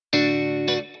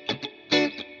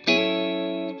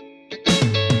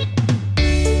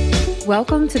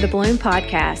Welcome to the Bloom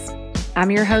Podcast.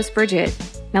 I'm your host, Bridget.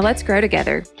 Now let's grow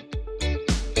together.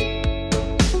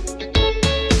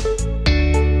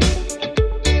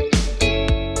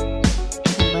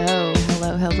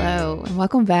 Hello, and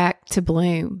welcome back to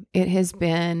Bloom. It has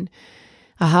been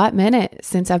a hot minute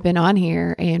since I've been on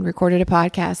here and recorded a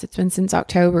podcast. It's been since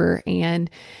October, and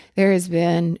there has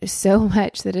been so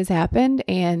much that has happened,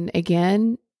 and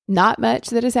again, not much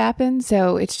that has happened.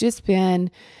 So it's just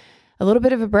been a little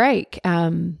bit of a break.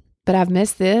 But I've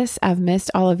missed this. I've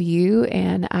missed all of you,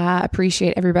 and I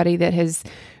appreciate everybody that has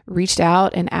reached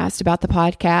out and asked about the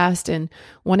podcast and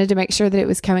wanted to make sure that it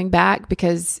was coming back,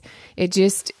 because it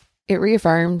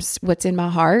reaffirms what's in my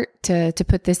heart to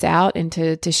put this out and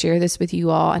to share this with you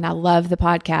all. And I love the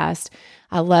podcast.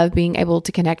 I love being able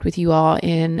to connect with you all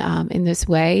in this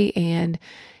way. And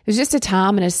it was just a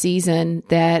time and a season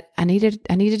that I needed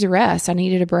to rest. I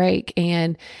needed a break.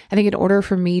 And I think in order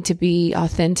for me to be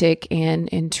authentic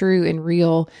and true and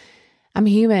real, I'm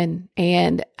human,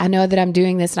 and I know that I'm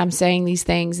doing this and I'm saying these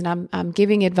things and I'm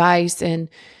giving advice and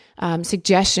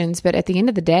suggestions, but at the end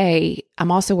of the day,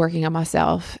 I'm also working on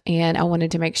myself, and I wanted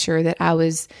to make sure that I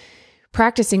was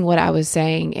practicing what I was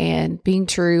saying and being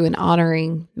true and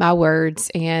honoring my words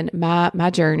and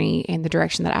my journey and the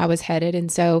direction that I was headed.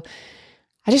 And so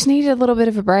I just needed a little bit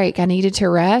of a break. I needed to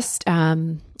rest. I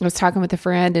was talking with a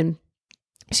friend, and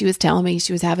she was telling me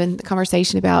she was having the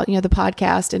conversation about, the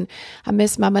podcast, and I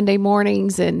miss my Monday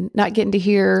mornings and not getting to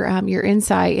hear your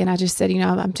insight. And I just said,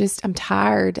 I'm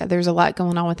tired. There's a lot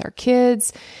going on with our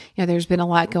kids. There's been a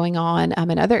lot going on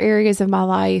in other areas of my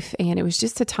life. And it was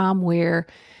just a time where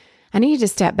I needed to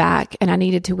step back and I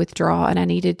needed to withdraw and I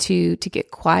needed to get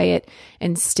quiet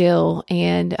and still.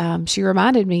 And she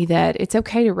reminded me that it's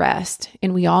okay to rest.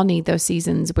 And we all need those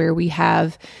seasons where we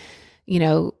have,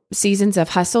 seasons of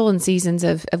hustle and seasons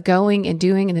of going and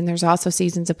doing. And then there's also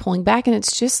seasons of pulling back. And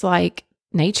it's just like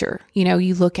nature.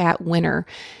 You look at winter.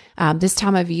 This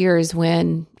time of year is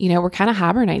when, we're kind of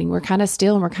hibernating. We're kind of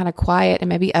still and we're kind of quiet. And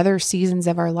maybe other seasons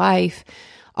of our life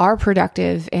are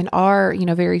productive and are,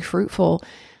 very fruitful.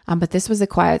 But this was a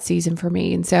quiet season for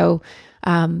me. And so,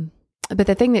 but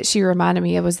the thing that she reminded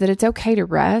me of was that it's okay to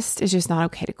rest. It's just not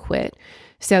okay to quit.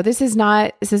 So this is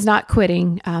not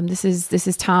quitting. This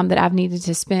is time that I've needed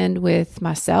to spend with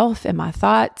myself and my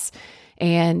thoughts,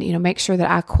 and, make sure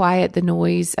that I quiet the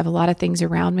noise of a lot of things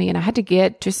around me. And I had to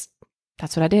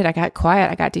that's what I did. I got quiet.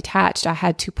 I got detached. I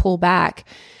had to pull back.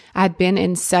 I had been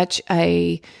in such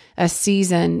a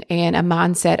season and a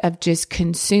mindset of just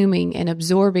consuming and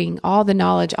absorbing all the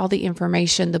knowledge, all the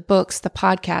information, the books, the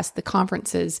podcasts, the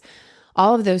conferences,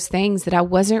 all of those things, that I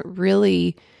wasn't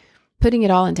really putting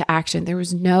it all into action. There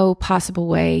was no possible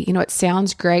way. It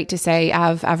sounds great to say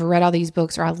I've read all these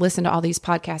books, or I listen to all these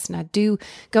podcasts, and I do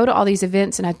go to all these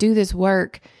events and I do this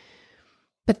work.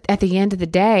 But at the end of the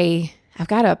day, I've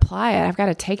got to apply it. I've got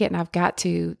to take it, and I've got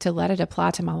to let it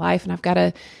apply to my life. And I've got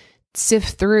to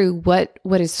sift through what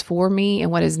is for me and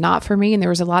what is not for me. And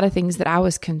there was a lot of things that I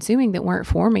was consuming that weren't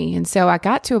for me. And so I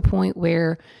got to a point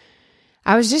where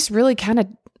I was just really kind of,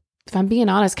 if I'm being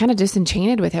honest, kind of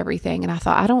disenchanted with everything. And I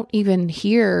thought, I don't even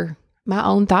hear my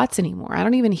own thoughts anymore. I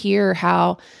don't even hear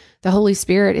how the Holy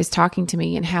Spirit is talking to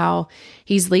me and how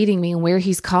He's leading me and where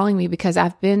He's calling me, because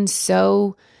I've been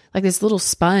so like this little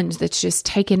sponge that's just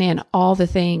taken in all the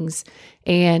things.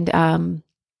 And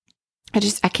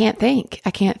I can't think.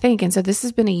 And so this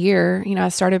has been a year. I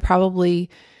started probably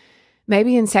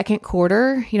maybe in second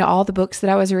quarter, all the books that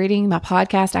I was reading, my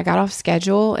podcast, I got off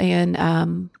schedule, and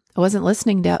I wasn't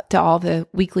listening to all the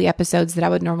weekly episodes that I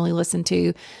would normally listen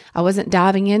to. I wasn't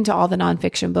diving into all the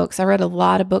nonfiction books. I read a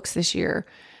lot of books this year.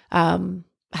 I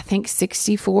think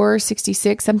 64,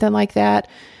 66, something like that,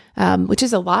 which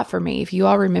is a lot for me. If you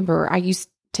all remember, I used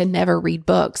to never read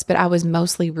books, but I was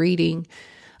mostly reading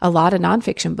a lot of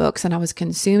nonfiction books, and I was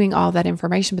consuming all that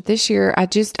information. But this year, I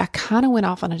kind of went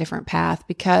off on a different path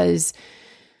because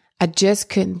I just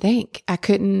couldn't think. I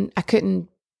couldn't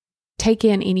take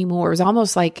in anymore. It was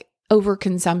almost like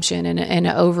overconsumption and an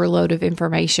overload of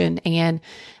information. And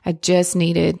I just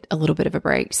needed a little bit of a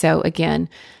break. So again,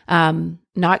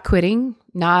 not quitting,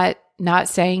 not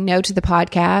saying no to the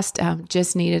podcast,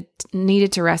 just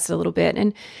needed to rest a little bit.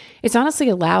 And it's honestly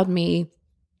allowed me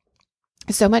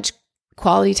so much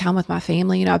quality time with my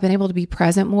family. I've been able to be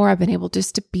present more. I've been able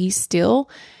just to be still.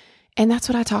 And that's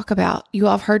what I talk about. You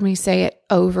all have heard me say it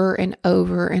over and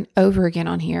over and over again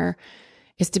on here,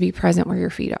 is to be present where your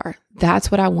feet are. That's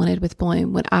what I wanted with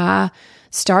Bloom. When I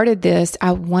started this,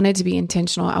 I wanted to be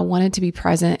intentional. I wanted to be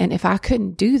present. And if I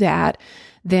couldn't do that,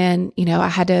 then, I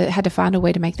had to find a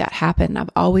way to make that happen. I've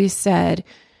always said,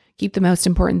 keep the most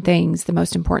important things the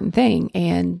most important thing.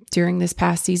 And during this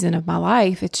past season of my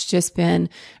life, it's just been,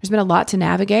 there's been a lot to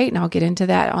navigate, and I'll get into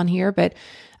that on here, but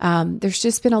there's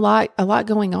just been a lot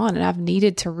going on, and I've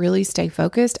needed to really stay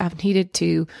focused. I've needed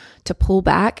to pull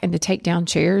back and to take down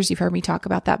chairs. You've heard me talk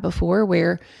about that before,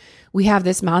 where we have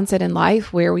this mindset in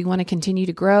life where we want to continue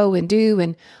to grow and do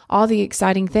and all the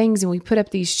exciting things. And we put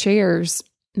up these chairs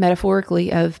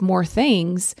metaphorically of more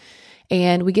things.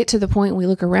 And we get to the point we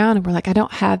look around and we're like, I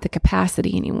don't have the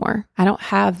capacity anymore. I don't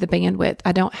have the bandwidth.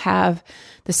 I don't have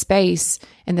the space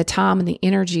and the time and the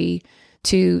energy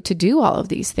to do all of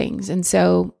these things. And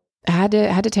so I had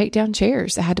to take down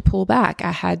chairs. I had to pull back.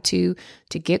 I had to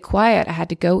get quiet. I had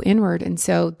to go inward. And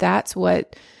so that's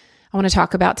what I want to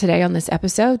talk about today on this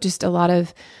episode. Just a lot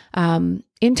of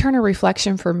internal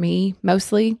reflection for me,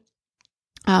 mostly,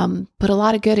 but a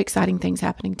lot of good, exciting things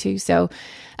happening too. So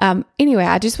anyway,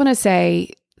 I just want to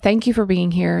say thank you for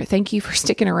being here. Thank you for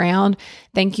sticking around.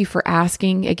 Thank you for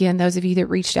asking. Again, those of you that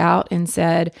reached out and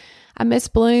said, I miss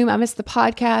Bloom. I miss the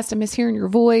podcast. I miss hearing your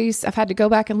voice. I've had to go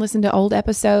back and listen to old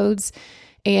episodes,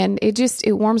 and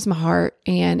it warms my heart,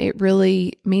 and it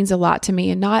really means a lot to me,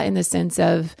 and not in the sense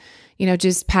of,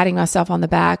 just patting myself on the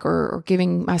back or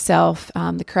giving myself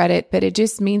the credit, but it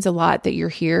just means a lot that you're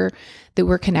here, that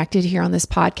we're connected here on this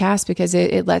podcast, because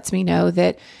it lets me know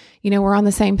that, we're on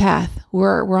the same path.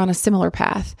 We're on a similar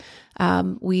path.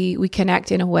 We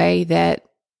connect in a way that,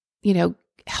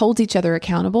 holds each other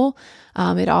accountable.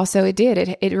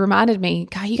 It reminded me,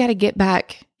 God, you got to get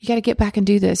back. You got to get back and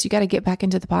do this. You got to get back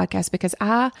into the podcast, because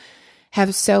I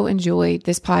have so enjoyed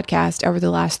this podcast over the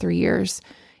last 3 years.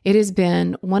 It has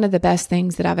been one of the best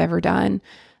things that I've ever done.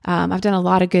 I've done a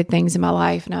lot of good things in my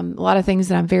life, and a lot of things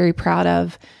that I'm very proud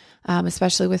of,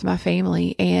 especially with my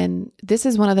family. And this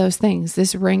is one of those things.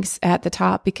 This ranks at the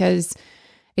top because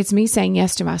it's me saying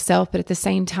yes to myself, but at the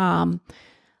same time,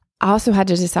 I also had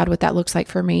to decide what that looks like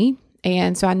for me.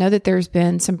 And so I know that there's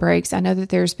been some breaks. I know that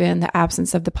there's been the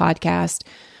absence of the podcast,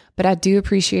 but I do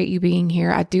appreciate you being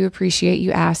here. I do appreciate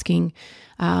you asking.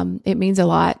 It means a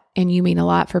lot, and you mean a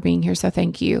lot for being here. So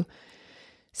thank you.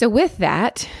 So with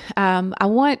that, I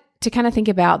want to kind of think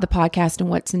about the podcast and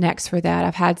what's next for that.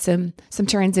 I've had some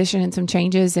transition and some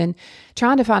changes, and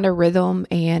trying to find a rhythm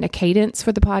and a cadence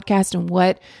for the podcast and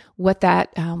what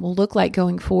that will look like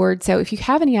going forward. So if you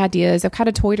have any ideas, I've kind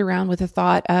of toyed around with the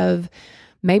thought of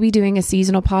maybe doing a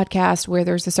seasonal podcast where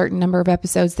there's a certain number of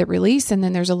episodes that release, and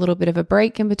then there's a little bit of a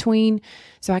break in between,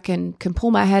 so I can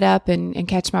pull my head up and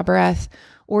catch my breath,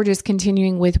 or just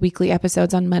continuing with weekly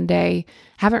episodes on Monday.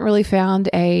 Haven't really found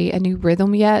a new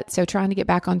rhythm yet, so trying to get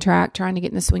back on track, trying to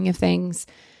get in the swing of things.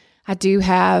 I do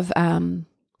have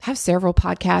several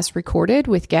podcasts recorded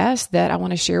with guests that I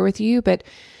want to share with you, but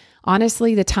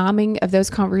honestly, the timing of those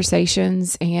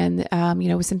conversations and,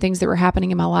 with some things that were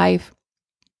happening in my life,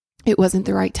 it wasn't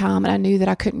the right time, and I knew that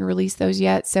I couldn't release those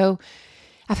yet. So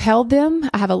I've held them.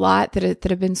 I have a lot that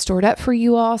have been stored up for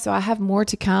you all. So I have more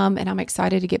to come, and I'm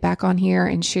excited to get back on here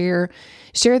and share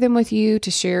them with you,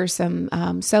 to share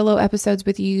some solo episodes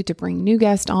with you, to bring new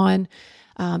guests on.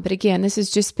 But again, this has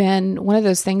just been one of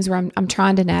those things where I'm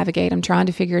trying to navigate. I'm trying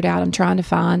to figure it out. I'm trying to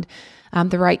find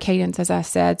the right cadence, as I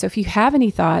said. So if you have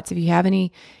any thoughts, if you have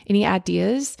any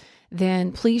ideas,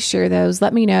 then please share those.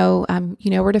 Let me know. You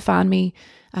know where to find me.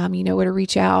 You know where to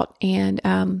reach out, and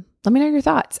let me know your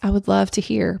thoughts. I would love to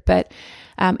hear. But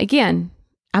again,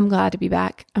 I'm glad to be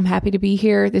back. I'm happy to be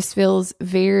here. This feels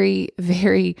very,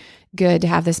 very good to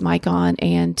have this mic on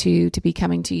and to be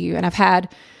coming to you. And I've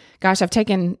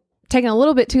taken a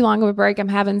little bit too long of a break. I'm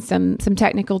having some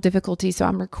technical difficulties, so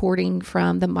I'm recording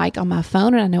from the mic on my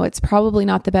phone, and I know it's probably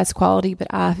not the best quality, but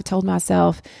I've told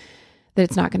myself that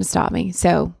it's not going to stop me.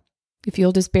 So if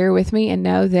you'll just bear with me and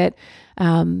know that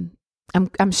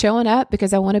I'm showing up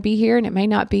because I want to be here, and it may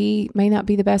not be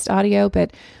the best audio,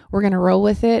 but we're going to roll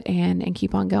with it and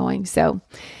keep on going. So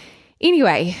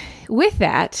anyway, with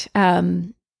that,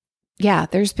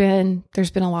 there's been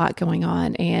a lot going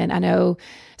on, and I know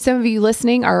some of you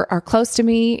listening are close to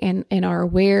me and are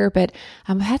aware, but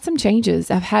I've had some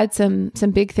changes. I've had some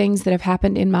big things that have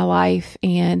happened in my life,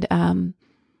 and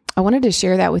I wanted to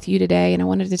share that with you today, and I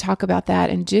wanted to talk about that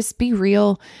and just be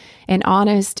real and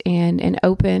honest and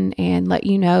open, and let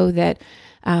you know that,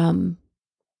 I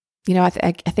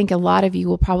think a lot of you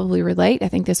will probably relate. I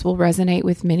think this will resonate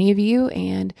with many of you.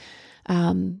 And,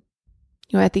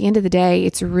 at the end of the day,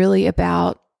 it's really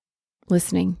about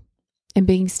listening and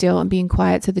being still and being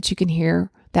quiet so that you can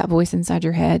hear that voice inside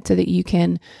your head, so that you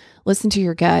can listen to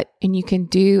your gut and you can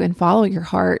do and follow your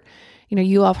heart.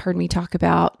 You all have heard me talk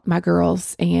about my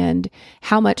girls and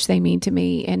how much they mean to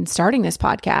me. And starting this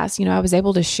podcast, I was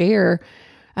able to share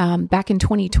back in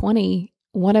 2020,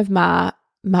 one of my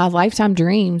lifetime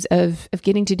dreams of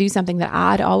getting to do something that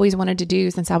I'd always wanted to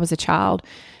do since I was a child.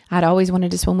 I'd always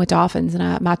wanted to swim with dolphins,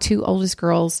 and my two oldest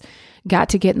girls got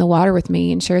to get in the water with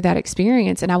me and share that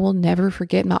experience. And I will never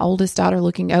forget my oldest daughter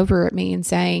looking over at me and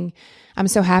saying, "I'm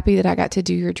so happy that I got to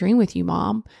do your dream with you,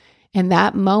 Mom." And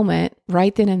that moment,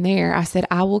 right then and there, I said,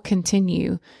 I will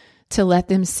continue to let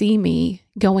them see me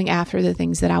going after the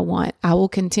things that I want. I will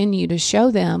continue to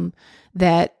show them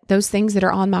that those things that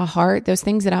are on my heart, those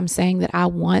things that I'm saying that I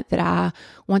want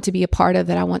to be a part of,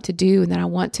 that I want to do, and that I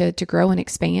want to grow and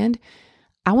expand,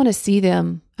 I want to see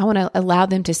them. I want to allow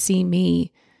them to see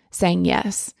me saying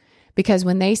yes. Because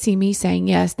when they see me saying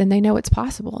yes, then they know it's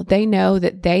possible. They know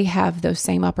that they have those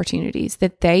same opportunities,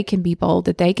 that they can be bold,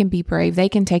 that they can be brave, they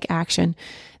can take action,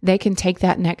 they can take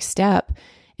that next step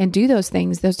and do those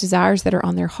things, those desires that are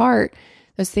on their heart,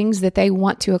 those things that they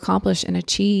want to accomplish and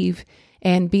achieve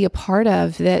and be a part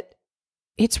of, that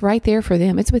it's right there for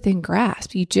them. It's within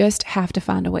grasp. You just have to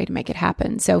find a way to make it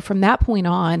happen. So from that point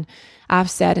on,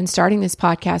 I've said, and starting this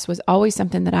podcast was always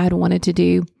something that I had wanted to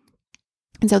do.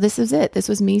 And so this was it. This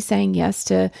was me saying yes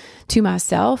to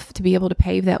myself to be able to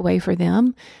pave that way for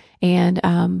them. And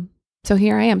so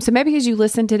here I am. So maybe as you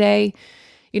listen today,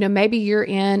 maybe you're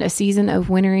in a season of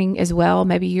wintering as well.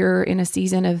 Maybe you're in a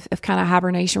season of kind of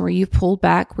hibernation where you've pulled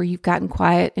back, where you've gotten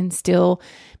quiet and still.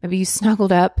 Maybe you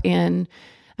snuggled up in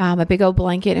a big old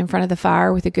blanket in front of the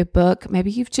fire with a good book.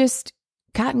 Maybe you've just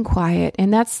gotten quiet.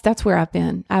 And that's where I've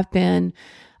been. I've been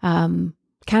kind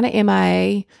of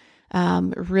MIA.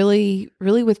 Really,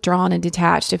 really withdrawn and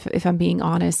detached, if I'm being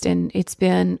honest. And it's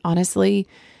been honestly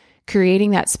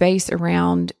creating that space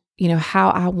around, how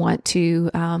I want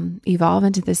to evolve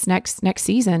into this next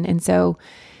season. And so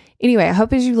anyway, I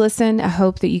hope as you listen, I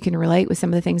hope that you can relate with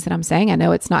some of the things that I'm saying. I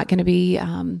know it's not going to be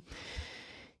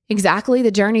exactly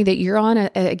the journey that you're on.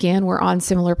 Again, we're on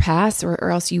similar paths or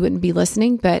else you wouldn't be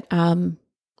listening. But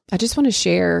I just want to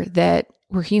share that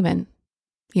we're human.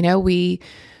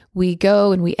 We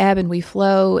go and we ebb and we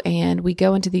flow, and we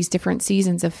go into these different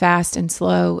seasons of fast and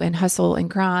slow and hustle and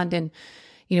grind. And,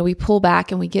 we pull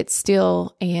back and we get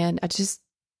still. And I just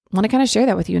want to kind of share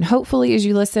that with you. And hopefully as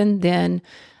you listen, then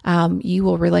you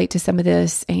will relate to some of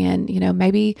this. And,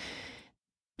 maybe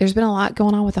there's been a lot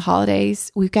going on with the holidays.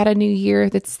 We've got a new year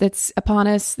that's upon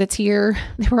us, that's here,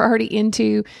 that we're already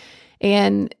into.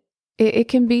 And it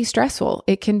can be stressful.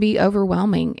 It can be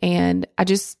overwhelming. And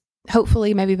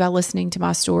hopefully, maybe by listening to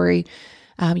my story,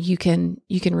 you can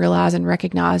realize and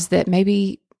recognize that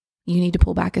maybe you need to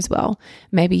pull back as well.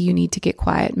 Maybe you need to get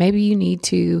quiet. Maybe you need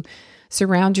to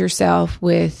surround yourself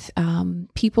with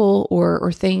people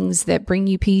or things that bring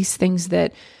you peace, things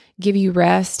that give you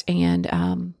rest,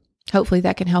 and hopefully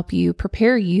that can help you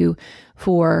prepare you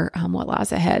for what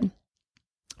lies ahead.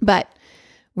 But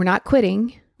we're not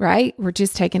quitting, right? We're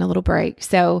just taking a little break.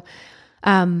 So,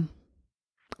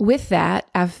 with that,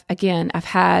 I've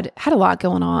had a lot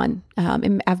going on.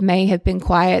 I may have been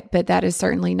quiet, but that is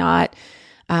certainly not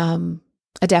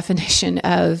a definition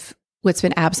of what's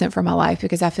been absent from my life,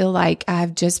 because I feel like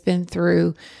I've just been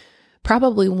through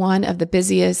probably one of the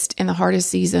busiest and the hardest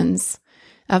seasons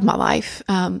of my life.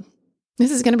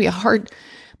 This is going to be a hard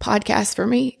podcast for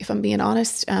me, if I'm being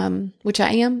honest, which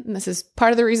I am. And this is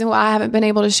part of the reason why I haven't been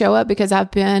able to show up, because I've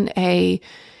been a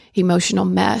emotional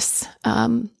mess.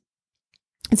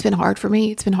 It's been hard for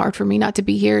me. It's been hard for me not to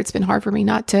be here. It's been hard for me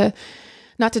not to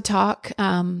talk.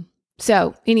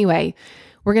 So anyway,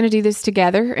 we're going to do this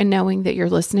together, and knowing that you're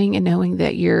listening and knowing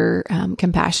that you're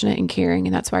compassionate and caring,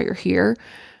 and that's why you're here.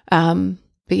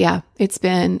 But yeah, it's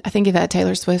been, I think of that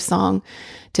Taylor Swift song,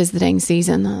 "'Tis the Dang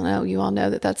Season." I know you all know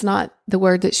that that's not the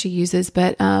word that she uses,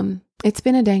 but it's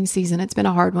been a dang season. It's been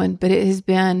a hard one, but it has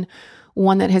been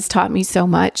one that has taught me so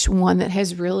much, one that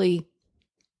has really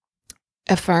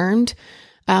affirmed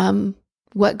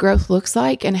what growth looks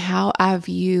like and how I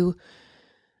view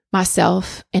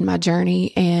myself and my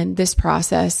journey and this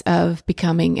process of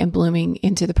becoming and blooming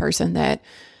into the person that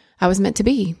I was meant to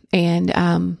be.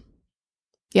 And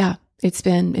yeah, it's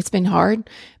been hard,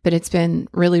 but it's been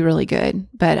really, really good.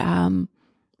 But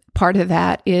part of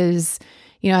that is,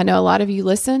 I know a lot of you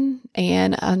listen,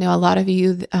 and I know a lot of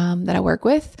you that I work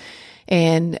with,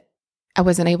 and I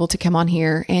wasn't able to come on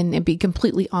here and be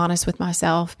completely honest with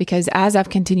myself, because as I've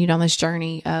continued on this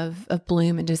journey of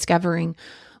bloom and discovering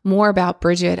more about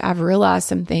Bridget, I've realized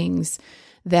some things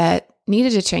that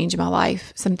needed to change in my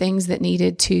life, some things that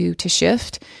needed to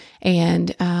shift. And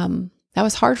that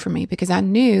was hard for me, because I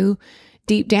knew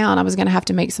deep down I was going to have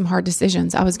to make some hard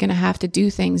decisions. I was going to have to do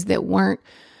things that weren't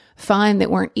fun,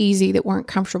 that weren't easy, that weren't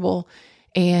comfortable.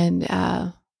 And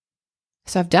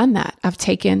So I've done that. I've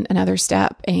taken another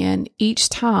step. And each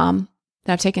time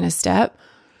that I've taken a step,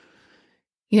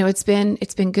 it's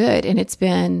been good and it's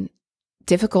been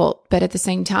difficult, but at the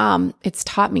same time, it's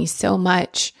taught me so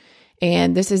much.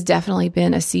 And this has definitely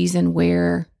been a season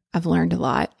where I've learned a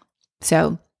lot.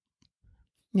 So,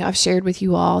 I've shared with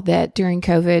you all that during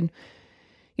COVID,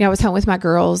 I was home with my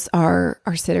girls. Our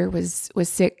sitter was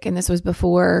sick, and this was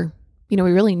before, we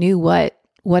really knew what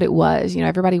it was.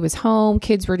 Everybody was home.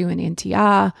 Kids were doing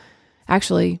NTI.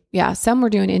 Actually, some were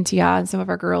doing NTI, and some of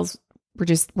our girls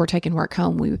were taking work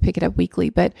home. We would pick it up weekly.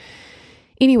 But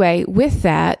anyway, with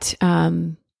that,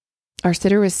 our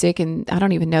sitter was sick, and I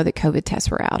don't even know that COVID tests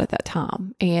were out at that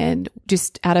time. And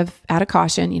just out of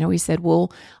caution, we said,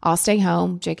 well, I'll stay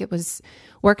home. Jacob was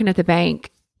working at the bank,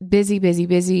 busy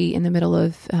in the middle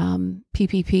of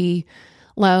PPP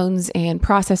loans and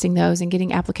processing those and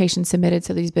getting applications submitted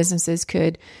so these businesses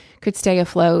could stay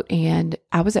afloat. And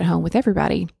I was at home with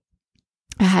everybody.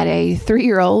 I had a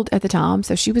 3-year-old at the time,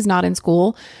 so she was not in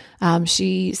school.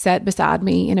 She sat beside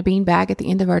me in a beanbag at the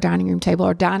end of our dining room table.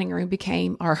 Our dining room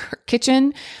became our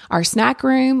kitchen, our snack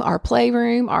room, our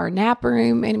playroom, our nap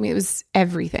room. And it was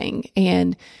everything.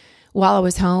 And while I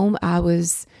was home, I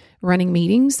was running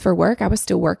meetings for work. I was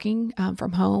still working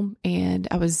from home. And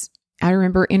I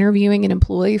remember interviewing an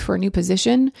employee for a new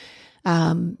position,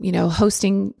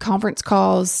 hosting conference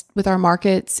calls with our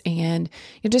markets and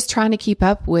just trying to keep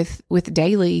up with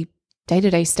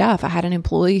day-to-day stuff. I had an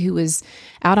employee who was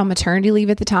out on maternity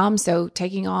leave at the time. So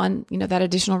taking on, that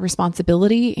additional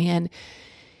responsibility, and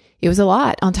it was a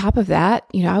lot. On top of that,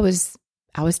 I was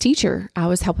teacher. I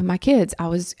was helping my kids. I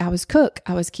was cook.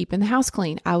 I was keeping the house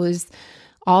clean. I was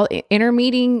all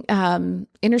intercepting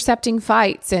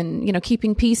fights and,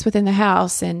 keeping peace within the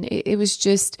house. And it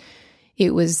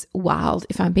was wild,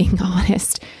 if I'm being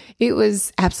honest. It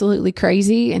was absolutely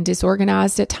crazy and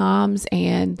disorganized at times.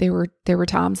 And there were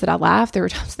times that I laughed. There were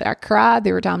times that I cried.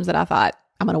 There were times that I thought,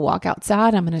 I'm going to walk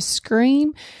outside. I'm going to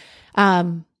scream.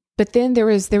 But then there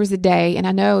was a day, and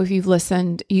I know if you've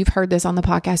listened, you've heard this on the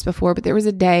podcast before, but there was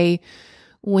a day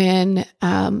when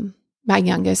my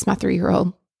youngest, my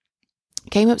 3-year-old,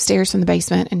 came upstairs from the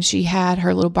basement, and she had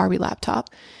her little Barbie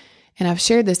laptop. And I've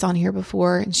shared this on here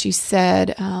before. And she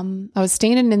said, I was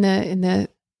standing in the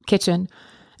kitchen,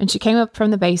 and she came up from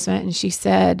the basement, and she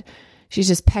said, she's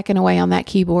just pecking away on that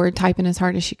keyboard, typing as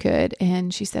hard as she could.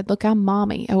 And she said, look, I'm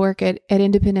mommy. I work at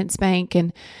Independence Bank,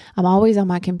 and I'm always on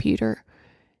my computer.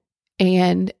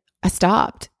 And I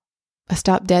stopped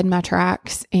dead in my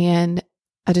tracks, and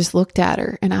I just looked at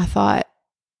her, and I thought,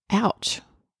 ouch.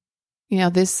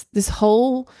 This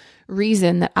whole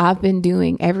reason that I've been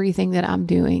doing everything that I'm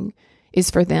doing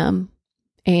is for them.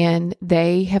 And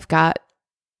they have got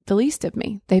the least of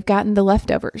me. They've gotten the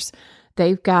leftovers.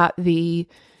 They've got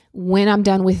when I'm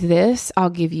done with this, I'll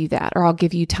give you that, or I'll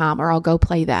give you time, or I'll go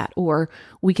play that, or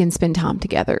we can spend time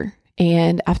together.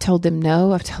 And I've told them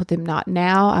no. I've told them not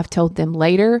now. I've told them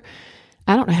later.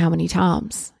 I don't know how many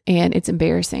times. And it's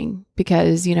embarrassing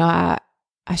because,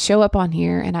 I show up on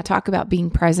here and I talk about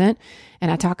being present,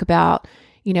 and I talk about,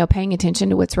 paying attention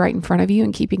to what's right in front of you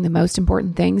and keeping the most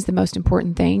important things.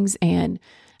 And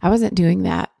I wasn't doing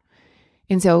that.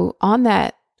 And so on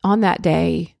that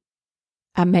day,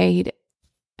 I made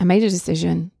a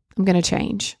decision. I'm going to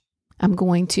change. I'm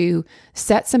going to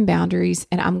set some boundaries,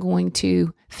 and I'm going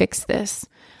to fix this.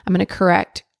 I'm going to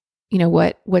correct,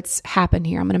 what's happened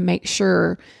here. I'm going to make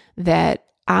sure that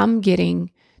I'm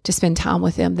getting to spend time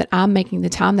with them, that I'm making the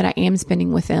time that I am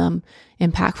spending with them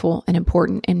impactful and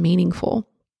important and meaningful.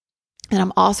 And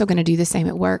I'm also going to do the same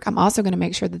at work. I'm also going to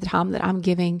make sure that the time that I'm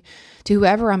giving to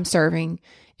whoever I'm serving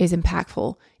is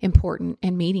impactful, important,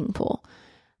 and meaningful.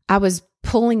 I was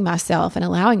pulling myself and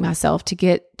allowing myself to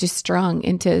get just strung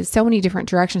into so many different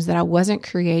directions that I wasn't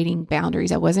creating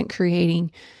boundaries. I wasn't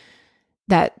creating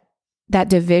that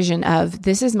division of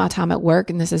this is my time at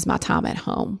work and this is my time at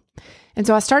home. And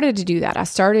so I started to do that. I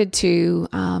started to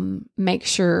make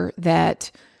sure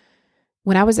that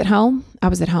when I was at home, I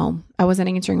was at home. I wasn't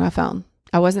answering my phone.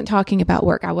 I wasn't talking about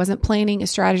work. I wasn't planning a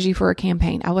strategy for a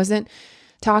campaign. I wasn't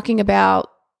talking about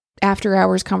after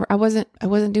hours. I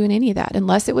wasn't doing any of that.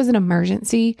 Unless it was an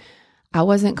emergency, I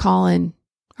wasn't calling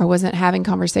or wasn't having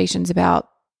conversations about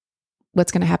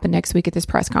what's going to happen next week at this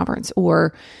press conference,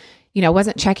 or, I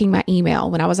wasn't checking my email.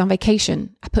 When I was on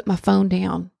vacation, I put my phone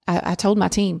down. I told my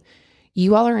team,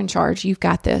 you all are in charge. You've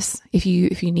got this. If you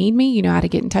need me, you know how to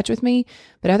get in touch with me.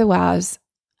 But otherwise,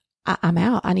 I'm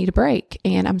out. I need a break,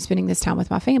 and I'm spending this time with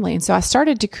my family. And so I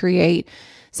started to create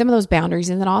some of those boundaries,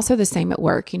 and then also the same at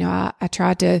work. I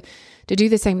tried to do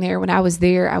the same there. When I was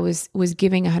there, I was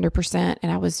giving 100%,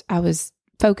 and I was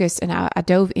focused, and I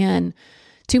dove in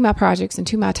to my projects and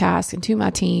to my tasks and to my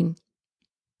team.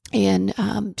 And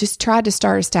just tried to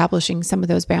start establishing some of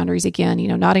those boundaries again,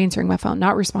 not answering my phone,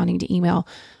 not responding to email.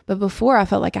 But before, I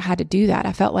felt like I had to do that.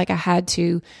 I felt like I had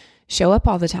to show up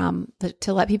all the time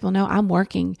to let people know I'm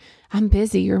working, I'm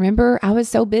busy. Remember, I was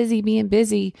so busy being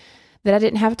busy that I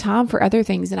didn't have time for other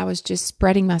things. And I was just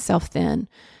spreading myself thin.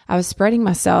 I was spreading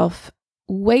myself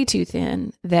way too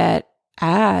thin that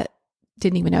I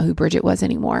didn't even know who Bridget was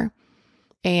anymore.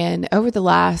 And over the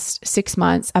last 6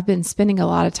 months, I've been spending a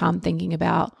lot of time thinking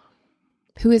about,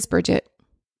 who is Bridget?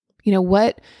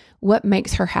 What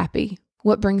makes her happy?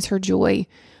 What brings her joy?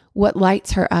 What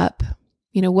lights her up?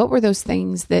 What were those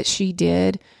things that she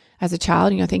did as a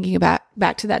child? Thinking about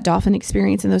back to that dolphin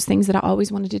experience and those things that I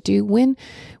always wanted to do. When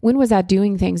was I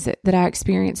doing things that I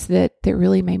experienced that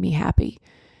really made me happy?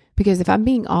 Because if I'm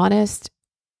being honest,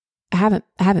 I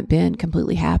haven't been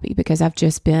completely happy, because I've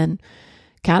just been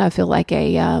kind of feel like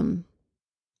a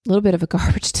little bit of a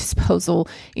garbage disposal.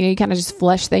 You kind of just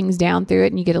flush things down through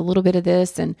it and you get a little bit of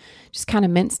this and just kind of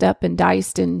minced up and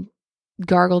diced and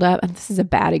gargled up. And this is a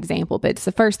bad example, but it's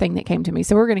the first thing that came to me.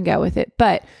 So we're going to go with it.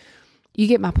 But you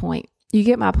get my point. You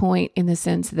get my point in the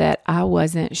sense that I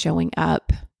wasn't showing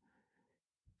up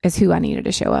as who I needed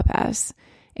to show up as.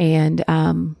 And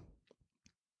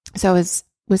so I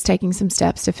was taking some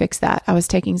steps to fix that. I was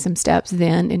taking some steps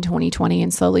then in 2020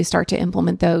 and slowly start to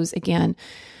implement those again,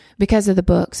 because of the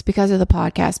books, because of the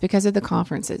podcast, because of the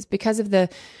conferences, because of the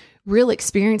real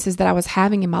experiences that I was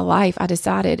having in my life. I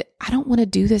decided I don't want to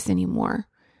do this anymore.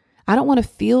 I don't want to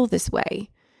feel this way.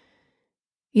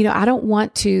 I don't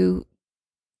want to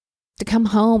come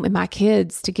home and my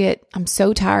kids I'm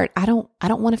so tired. I don't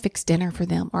want to fix dinner for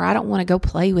them, or I don't want to go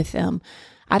play with them.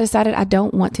 I decided I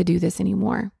don't want to do this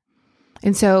anymore.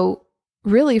 And so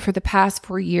really for the past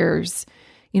 4 years,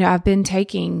 I've been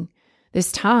taking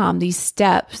this time, these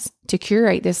steps to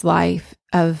curate this life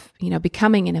of,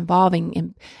 becoming and evolving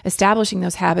and establishing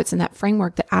those habits and that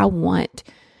framework that I want.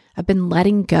 I've been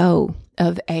letting go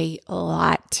of a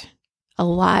lot.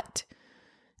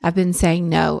 I've been saying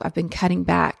no. I've been cutting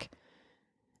back.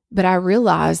 But I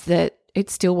realized that it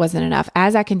still wasn't enough.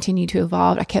 As I continued to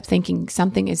evolve, I kept thinking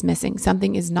something is missing.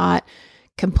 Something is not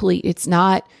complete. It's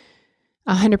not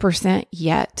 100%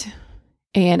 yet.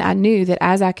 And I knew that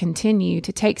as I continue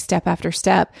to take step after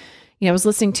step, I was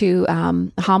listening to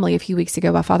a homily a few weeks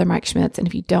ago by Father Mike Schmitz. And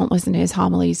if you don't listen to his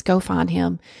homilies, go find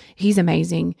him. He's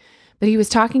amazing. But he was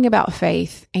talking about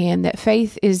faith, and that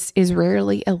faith is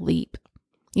rarely a leap.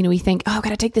 We think, I got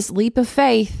to take this leap of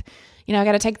faith. I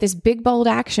got to take this big, bold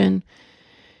action.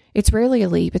 It's rarely a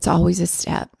leap. It's always a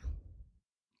step.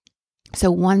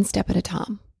 So one step at a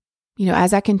time.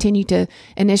 As I continue to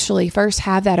initially first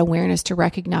have that awareness to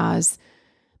recognize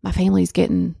my family's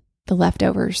getting the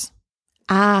leftovers.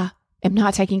 I am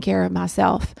not taking care of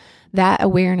myself. That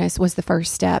awareness was the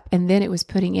first step. And then it was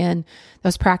putting in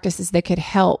those practices that could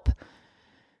help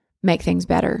make things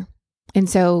better. And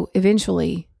so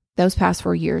eventually, those past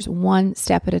 4 years, one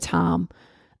step at a time,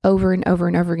 over and over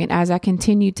and over again, as I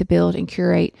continued to build and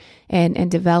curate and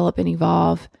develop and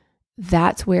evolve,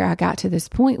 that's where I got to this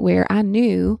point where I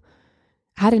knew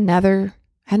I had another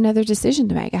decision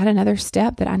to make. I had another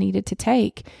step that I needed to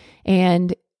take.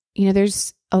 And,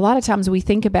 there's a lot of times we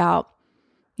think about,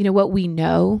 what we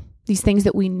know, these things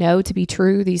that we know to be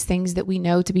true, these things that we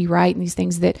know to be right, and these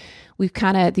things that we've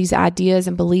these ideas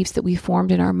and beliefs that we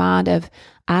formed in our mind of,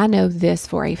 I know this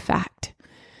for a fact.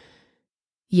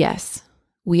 Yes,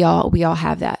 we all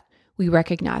have that. We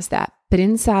recognize that. But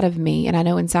inside of me, and I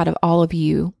know inside of all of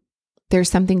you, there's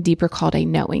something deeper called a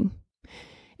knowing.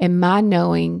 And my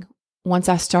knowing, once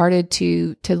I started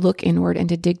to look inward and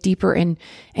to dig deeper and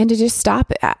to just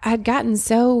stop it, I'd gotten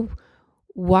so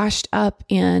washed up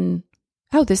in,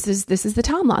 this is the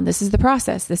timeline. This is the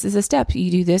process. This is a step. You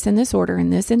do this in this order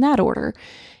and this in that order.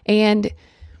 And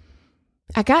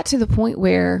I got to the point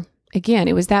where, again,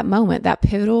 it was that moment, that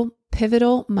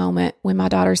pivotal moment when my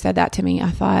daughter said that to me. I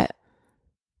thought,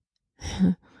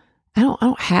 I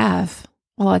don't have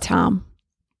a lot of time.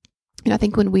 And I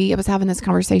think when I was having this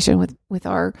conversation with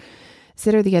our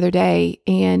sitter the other day,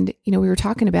 and, we were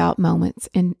talking about moments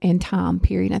and time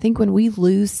period. I think when we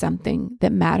lose something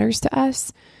that matters to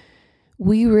us,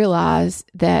 we realize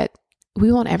that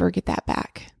we won't ever get that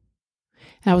back.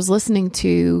 And I was listening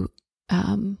to, I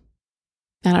don't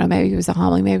know, maybe it was a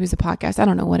homily, maybe it was a podcast. I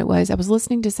don't know what it was. I was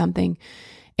listening to something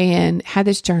and had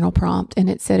this journal prompt, and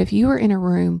it said, if you were in a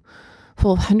room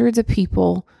full of hundreds of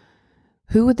people,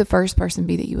 who would the first person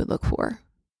be that you would look for?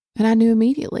 And I knew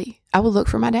immediately. I would look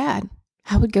for my dad.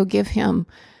 I would go give him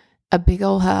a big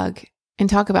old hug and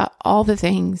talk about all the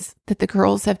things that the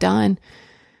girls have done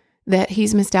that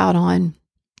he's missed out on,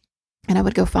 and I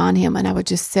would go find him and I would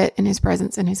just sit in his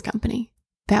presence and his company.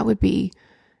 That would be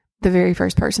the very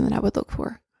first person that I would look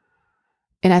for.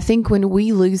 And I think when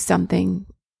we lose something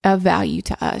of value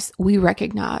to us, we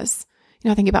recognize,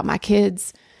 I think about my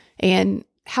kids and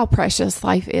how precious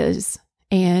life is.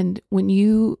 And when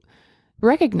you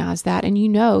recognize that and you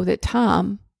know that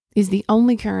time is the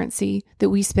only currency that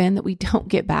we spend that we don't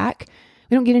get back,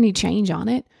 we don't get any change on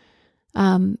it,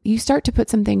 you start to put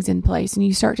some things in place and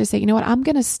you start to say, you know what, I'm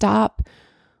going to stop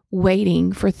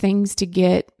waiting for things to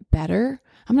get better.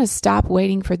 I'm going to stop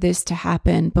waiting for this to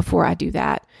happen before I do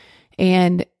that.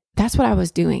 And that's what I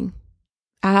was doing.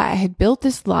 I had built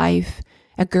this life,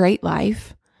 a great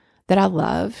life that I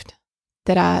loved,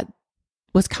 that I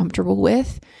was comfortable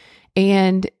with.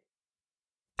 And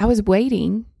I was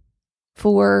waiting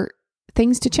for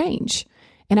things to change.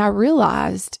 And I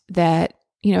realized that,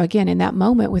 again, in that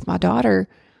moment with my daughter,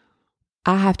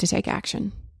 I have to take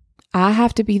action. I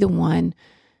have to be the one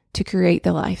to create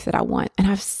the life that I want. And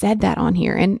I've said that on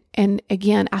here. And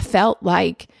again, I felt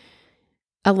like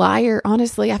a liar.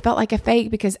 Honestly, I felt like a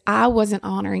fake because I wasn't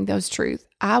honoring those truths.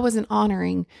 I wasn't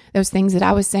honoring those things that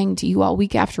I was saying to you all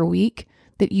week after week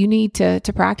that you need to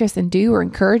practice and do, or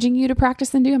encouraging you to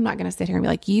practice and do. I'm not going to sit here and be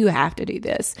like, you have to do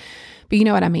this, but you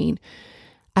know what I mean?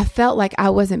 I felt like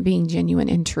I wasn't being genuine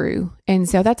and true. And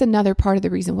so that's another part of the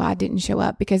reason why I didn't show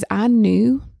up, because I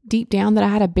knew deep down that I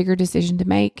had a bigger decision to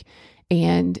make.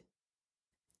 And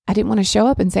I didn't want to show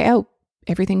up and say, oh,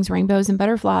 everything's rainbows and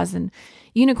butterflies and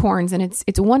unicorns and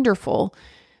it's wonderful,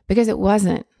 because it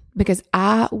wasn't, because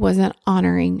I wasn't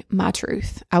honoring my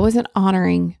truth. I wasn't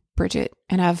honoring Bridget,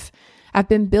 and I've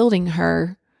been building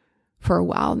her for a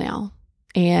while now.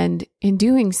 And in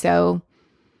doing so,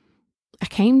 I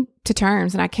came to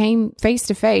terms and I came face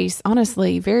to face,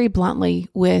 honestly, very bluntly,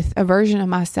 with a version of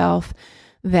myself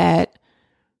that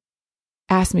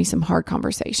asked me some hard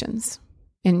conversations.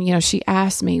 And, she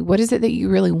asked me, what is it that you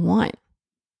really want?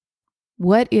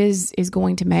 What is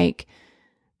going to make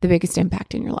the biggest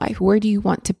impact in your life? Where do you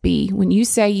want to be? When you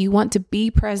say you want to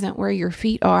be present where your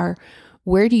feet are,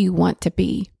 where do you want to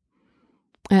be?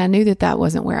 And I knew that that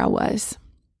wasn't where I was.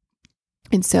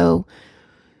 And so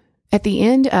at the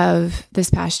end of this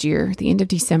past year, at the end of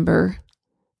December,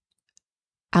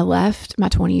 I left my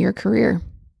 20-year career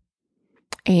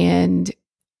and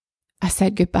I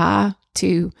said goodbye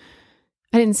to,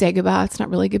 I didn't say goodbye, it's not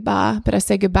really goodbye, but I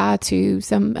said goodbye to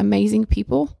some amazing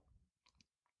people.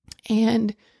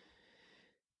 And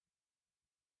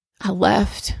I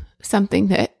left something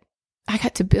that I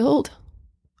got to build,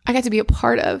 I got to be a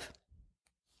part of.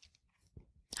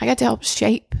 I got to help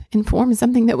shape and form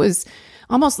something that was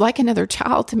almost like another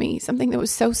child to me, something that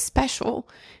was so special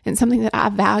and something that I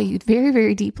valued very,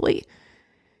 very deeply.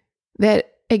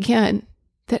 That, again,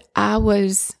 that I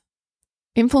was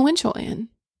influential in.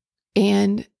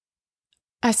 And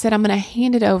I said, I'm going to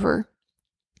hand it over.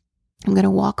 I'm going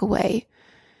to walk away.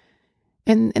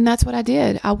 And that's what I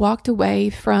did. I walked away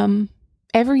from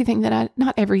everything that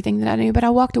not everything that I knew, but I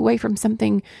walked away from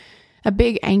something, a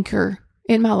big anchor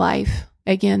in my life.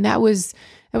 Again, that was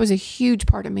a huge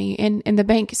part of me. And the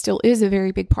bank still is a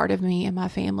very big part of me and my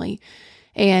family.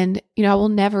 And, I will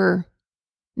never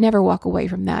walk away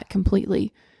from that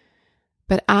completely.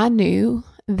 But I knew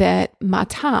that my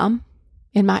time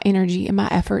and my energy and my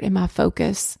effort and my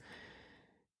focus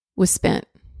was spent.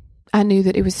 I knew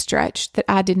that it was stretched, that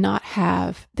I did not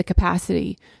have the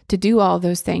capacity to do all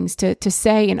those things, to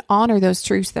say and honor those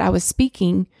truths that I was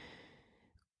speaking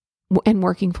and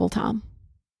working full time.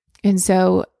 And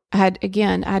so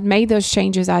I'd made those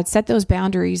changes. I'd set those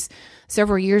boundaries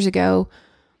several years ago,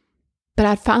 but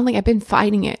I've been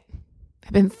fighting it.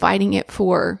 I've been fighting it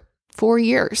for 4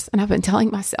 years. And I've been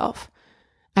telling myself,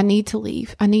 I need to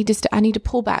leave. I need to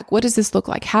pull back. What does this look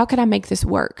like? How can I make this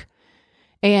work?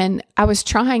 And I was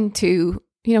trying to,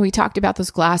 we talked about those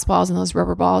glass balls and those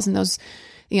rubber balls and those,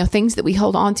 things that we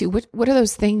hold on to. What are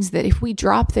those things that if we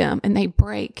drop them and they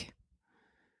break,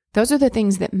 those are the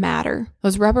things that matter.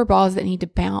 Those rubber balls that need to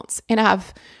bounce. And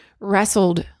I've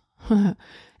wrestled a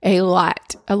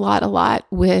lot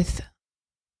with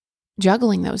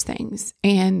juggling those things.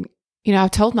 And,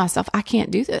 I've told myself, I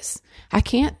can't do this. I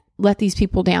can't let these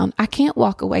people down. I can't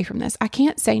walk away from this. I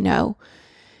can't say no.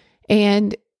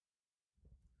 And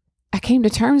I came to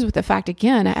terms with the fact,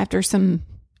 again, after some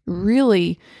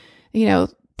really,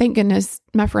 thank goodness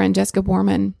my friend Jessica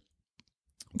Borman,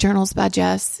 Journals by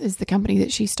Jess is the company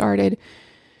that she started.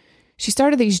 She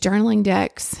started these journaling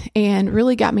decks and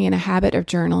really got me in a habit of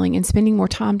journaling and spending more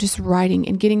time just writing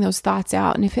and getting those thoughts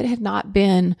out. And if it had not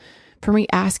been for me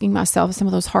asking myself some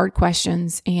of those hard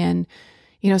questions and,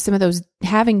 some of those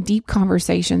having deep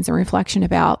conversations and reflection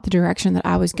about the direction that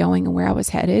I was going and where I was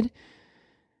headed,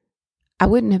 I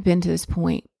wouldn't have been to this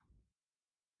point,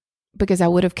 because I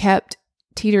would have kept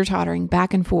teeter-tottering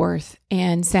back and forth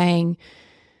and saying,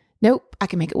 nope, I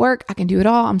can make it work. I can do it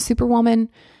all. I'm Superwoman.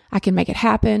 I can make it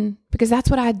happen, because that's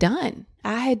what I had done.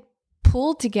 I had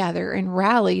pulled together and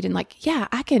rallied and yeah,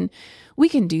 we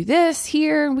can do this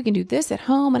here and we can do this at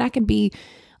home and I can be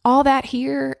all that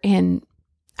here. And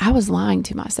I was lying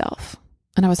to myself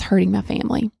and I was hurting my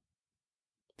family.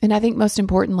 And I think most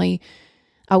importantly,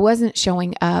 I wasn't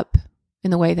showing up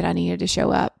in the way that I needed to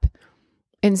show up.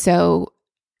 And so,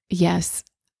 yes,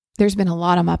 there's been a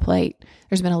lot on my plate.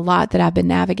 There's been a lot that I've been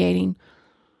navigating.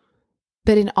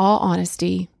 But in all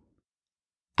honesty,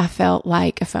 I felt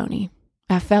like a phony.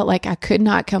 I felt like I could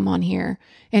not come on here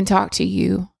and talk to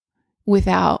you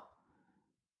without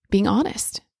being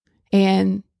honest.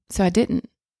 And so I didn't.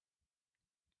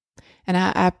 And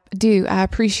I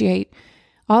appreciate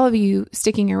all of you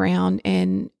sticking around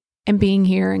and being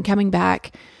here and coming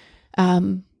back, because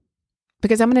I'm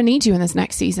going to need you in this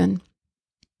next season.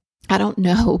 I don't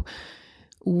know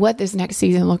what this next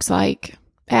season looks like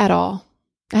at all.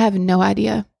 I have no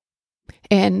idea.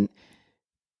 And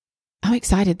I'm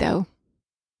excited though.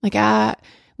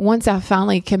 Once I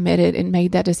finally committed and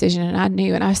made that decision, and I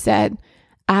knew, and I said,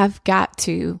 I've got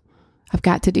to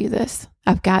do this.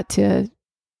 I've got to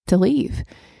leave.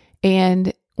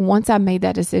 And once I made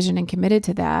that decision and committed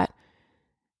to that,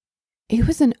 it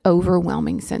was an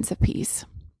overwhelming sense of peace.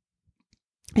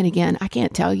 And again, I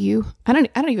can't tell you, I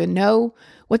don't even know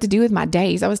what to do with my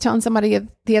days. I was telling somebody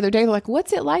the other day, they're like,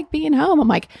 what's it like being home? I'm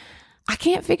like, I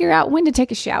can't figure out when to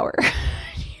take a shower.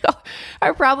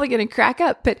 I'm probably going to crack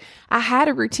up, but I had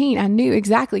a routine. I knew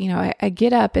exactly, I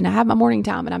get up and I have my morning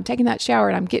time and I'm taking that shower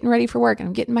and I'm getting ready for work and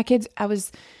I'm getting my kids. I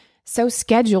was so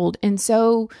scheduled and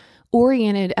so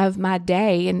oriented of my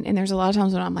day. And there's a lot of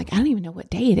times when I'm like, I don't even know what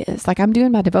day it is. I'm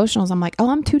doing my devotionals. I'm like, oh,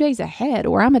 I'm 2 days ahead,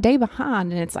 or I'm a day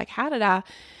behind. And it's like, how did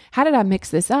I mix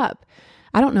this up?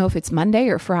 I don't know if it's Monday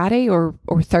or Friday or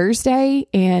Thursday.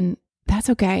 And that's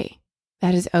okay.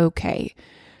 That is okay.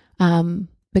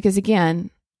 Because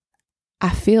again, I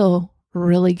feel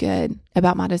really good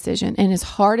about my decision. And as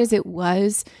hard as it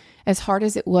was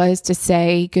to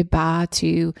say goodbye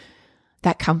to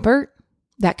that comfort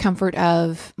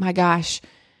of, my gosh,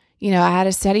 I had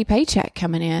a steady paycheck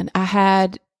coming in. I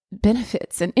had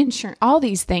benefits and insurance, all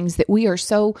these things that we are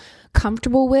so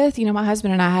comfortable with. My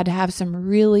husband and I had to have some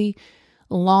really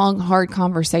long, hard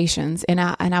conversations. And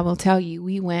I will tell you,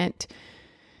 we went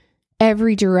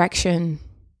every direction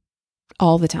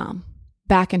all the time.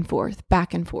 Back and forth.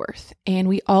 And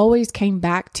we always came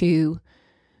back to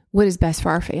what is best for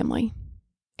our family.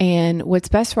 And what's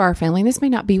best for our family, and this may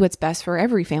not be what's best for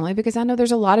every family, because I know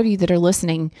there's a lot of you that are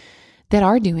listening that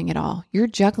are doing it all. You're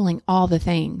juggling all the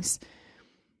things.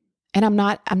 And I'm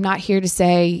not here to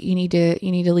say you need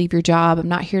to leave your job. I'm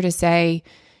not here to say,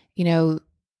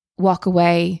 walk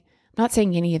away. I'm not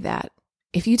saying any of that.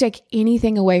 If you take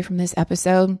anything away from this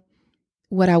episode,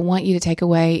 what I want you to take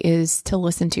away is to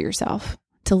listen to yourself,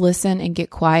 to listen and get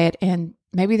quiet. And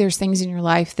maybe there's things in your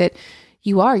life that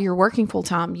you're working full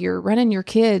time, you're running your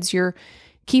kids, you're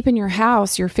keeping your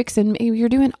house, you're fixing, you're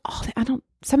doing all that.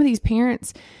 Some of these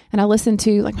parents, and I listen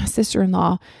to my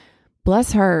sister-in-law,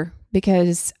 bless her,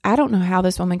 because I don't know how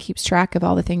this woman keeps track of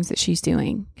all the things that she's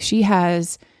doing. She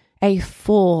has a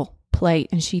full plate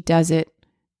and she does it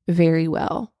very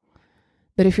well.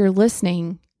 But if you're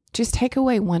listening, just take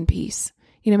away one piece.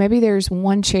 Maybe there's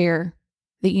one chair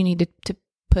that you need to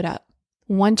put up,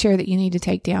 one chair that you need to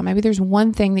take down. Maybe there's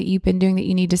one thing that you've been doing that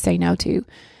you need to say no to,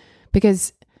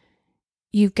 because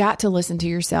you've got to listen to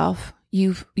yourself.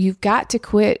 You've got to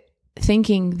quit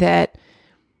thinking that,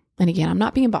 and again, I'm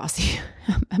not being bossy.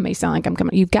 I may sound like I'm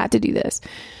coming, you've got to do this.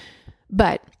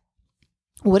 But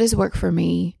what has worked for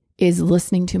me is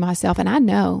listening to myself. And I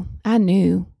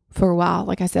knew for a while,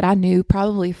 like I said, I knew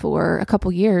probably for a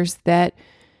couple years that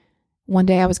one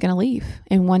day I was going to leave.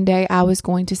 And one day I was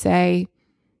going to say,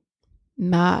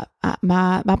 my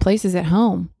place is at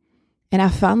home. And I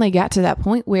finally got to that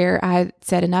point where I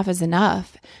said enough is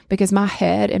enough, because my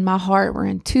head and my heart were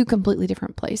in two completely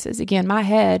different places. Again, my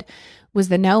head was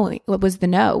the knowing,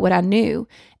 what I knew,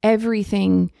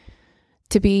 everything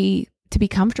to be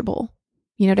comfortable,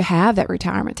 to have that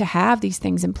retirement, to have these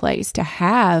things in place, to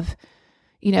have,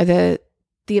 the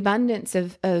abundance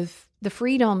of the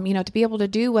freedom, to be able to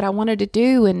do what I wanted to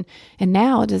do. And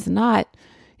now it is not,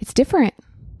 it's different.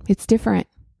 It's different.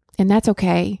 And that's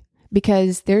okay,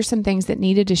 because there's some things that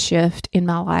needed to shift in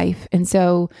my life. And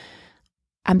so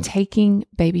I'm taking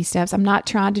baby steps. I'm not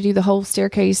trying to do the whole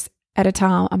staircase at a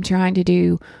time. I'm trying to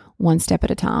do one step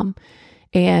at a time.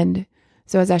 And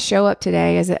so as I show up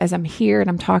today, as I'm here and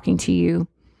I'm talking to you,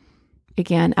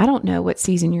 again, I don't know what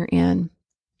season you're in,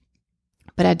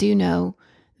 but I do know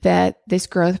that this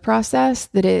growth process,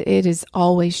 that it is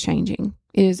always changing.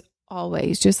 It is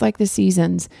always, just like the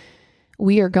seasons,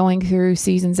 we are going through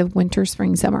seasons of winter,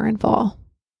 spring, summer, and fall.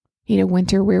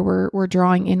 Winter where we're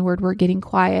drawing inward, we're getting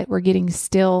quiet, we're getting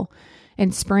still.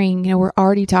 And spring, we're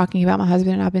already talking about, my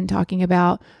husband and I've been talking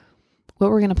about what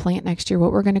we're going to plant next year,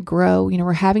 what we're going to grow.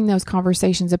 We're having those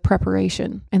conversations of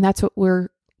preparation, and that's what we're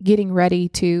getting ready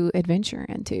to adventure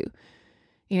into.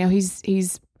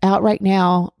 He's out right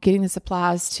now getting the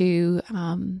supplies to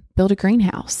build a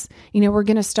greenhouse. We're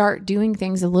going to start doing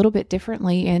things a little bit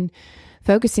differently and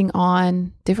focusing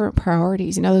on different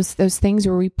priorities. Those things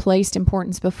where we placed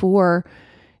importance before,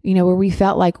 where we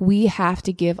felt like we have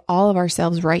to give all of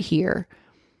ourselves right here.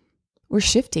 We're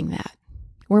shifting that.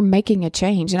 We're making a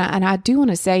change. And I do want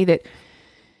to say that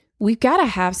we've got to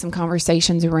have some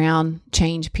conversations around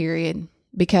change, period,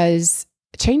 because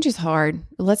change is hard.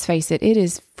 Let's face it, it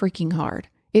is freaking hard.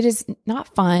 It is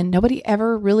not fun. Nobody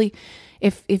ever really,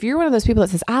 if you're one of those people that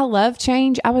says, I love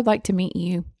change, I would like to meet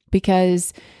you,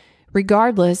 because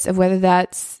regardless of whether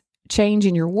that's change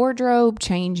in your wardrobe,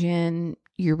 change in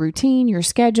your routine, your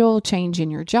schedule, change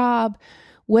in your job,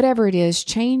 whatever it is,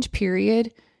 change,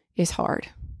 period, is hard.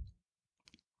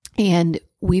 And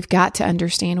we've got to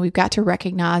understand, we've got to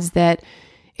recognize that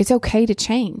it's okay to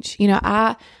change.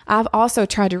 I've also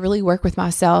tried to really work with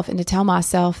myself and to tell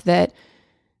myself that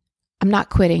I'm not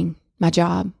quitting my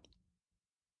job.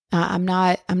 I'm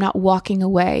not walking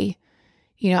away.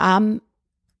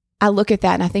 I look at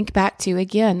that and I think back to,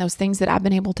 again, those things that I've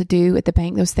been able to do at the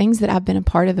bank, those things that I've been a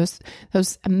part of,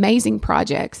 those amazing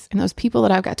projects and those people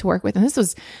that I've got to work with. And this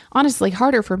was honestly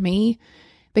harder for me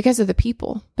because of the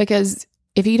people. Because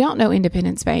if you don't know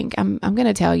Independence Bank, I'm going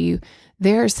to tell you,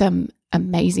 there are some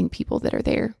amazing people that are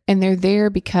there, and they're there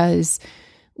because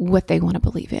what they want to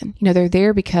believe in. They're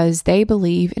there because they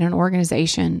believe in an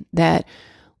organization that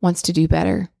wants to do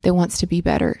better, that wants to be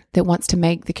better, that wants to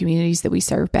make the communities that we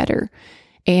serve better.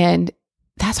 And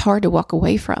that's hard to walk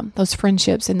away from, those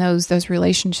friendships and those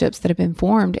relationships that have been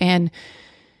formed. And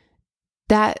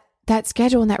that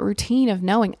schedule and that routine of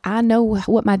knowing, I know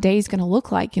what my day is going to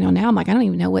look like. Now I'm like, I don't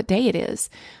even know what day it is.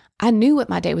 I knew what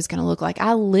my day was going to look like.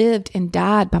 I lived and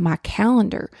died by my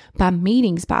calendar, by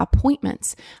meetings, by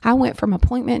appointments. I went from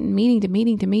appointment and meeting to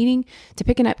meeting to meeting, to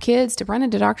picking up kids, to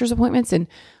running to doctor's appointments, and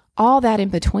all that in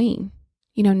between.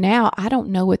 Now I don't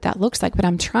know what that looks like, but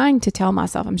I'm trying to tell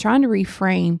myself, I'm trying to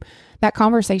reframe that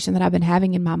conversation that I've been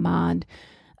having in my mind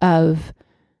of,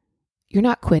 you're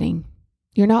not quitting.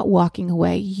 You're not walking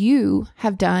away. You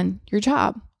have done your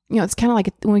job. It's kind of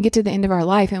like when we get to the end of our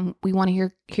life and we want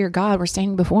to hear God, we're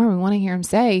standing before him. We want to hear him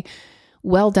say,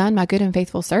 well done, my good and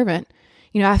faithful servant.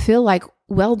 I feel like,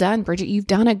 well done, Bridget, you've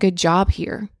done a good job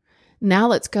here. Now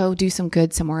let's go do some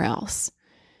good somewhere else.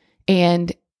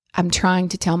 And I'm trying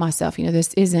to tell myself,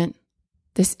 this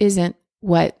isn't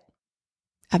what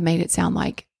I've made it sound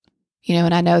like,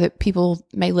 and I know that people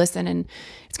may listen, and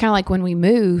it's kind of like when we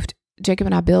moved, Jacob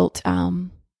and I built a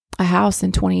house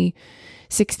in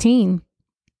 2016,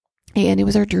 and it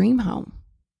was our dream home.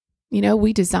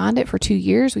 We designed it for 2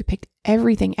 years. We picked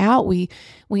everything out. We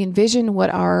envisioned what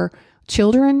our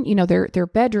children, their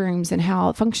bedrooms and how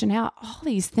it functioned out, all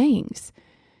these things.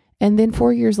 And then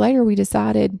 4 years later, we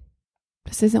decided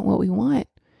this isn't what we want.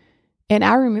 And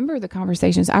I remember the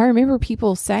conversations. I remember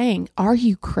people saying, are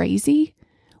you crazy?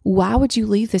 Why would you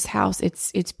leave this house?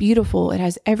 It's beautiful. It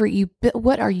has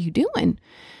what are you doing?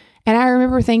 And I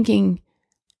remember thinking,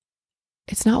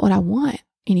 it's not what I want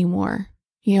anymore.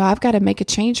 I've got to make a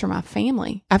change for my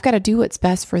family. I've got to do what's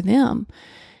best for them.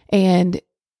 And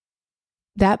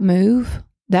that move,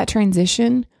 that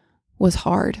transition was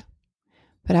hard.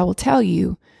 But I will tell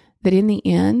you that in the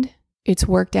end, it's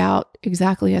worked out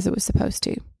exactly as it was supposed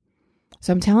to.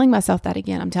 So I'm telling myself that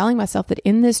again. I'm telling myself that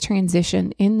in this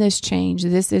transition, in this change,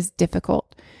 this is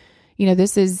difficult.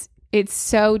 It's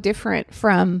so different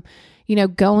from,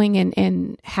 going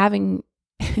and having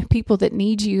people that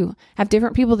need you, have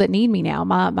different people that need me now.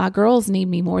 My girls need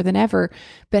me more than ever,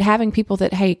 but having people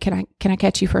that, hey, can I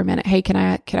catch you for a minute? Hey, can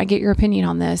I get your opinion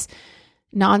on this?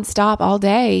 Nonstop all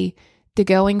day, to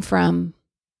going from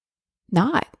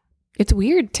not. It's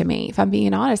weird to me, if I'm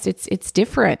being honest. It's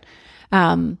different.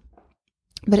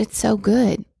 But it's so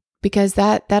good because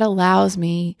that allows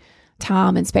me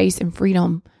time and space and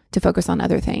freedom to focus on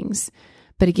other things.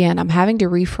 But again, I'm having to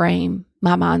reframe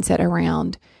my mindset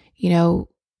around, I'm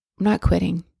not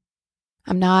quitting.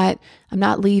 I'm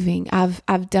not leaving. I've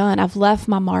left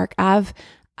my mark. I've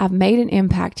I've made an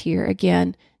impact here.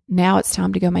 Again, now it's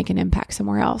time to go make an impact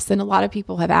somewhere else. And a lot of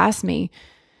people have asked me,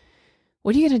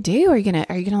 what are you going to do? Are you going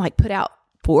to like put out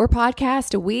 4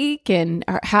 podcasts a week? And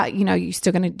how, you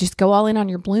still going to just go all in on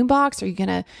your Bloom box? Are you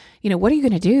going to, what are you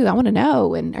going to do? I want to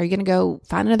know. And are you going to go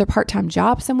find another part-time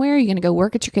job somewhere? Are you going to go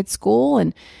work at your kid's school?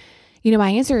 And,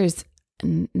 my answer is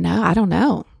no, I don't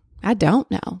know. I don't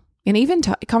know. And even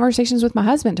conversations with my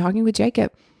husband, talking with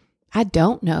Jacob, I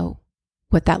don't know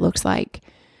what that looks like.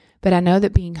 But I know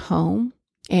that being home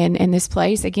and in this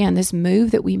place, again, this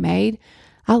move that we made,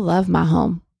 I love my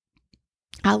home.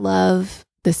 I love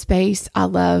the space. I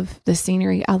love the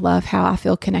scenery. I love how I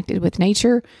feel connected with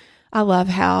nature. I love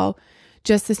how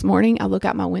just this morning I look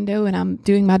out my window and I'm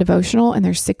doing my devotional and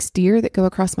there's 6 deer that go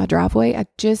across my driveway.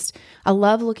 I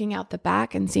love looking out the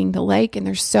back and seeing the lake, and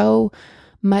there's so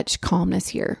much calmness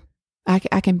here. I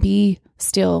can be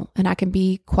still and I can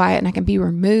be quiet and I can be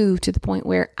removed to the point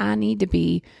where I need to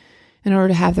be in order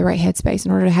to have the right headspace,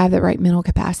 in order to have the right mental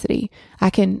capacity. I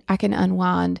can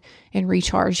unwind and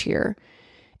recharge here.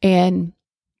 And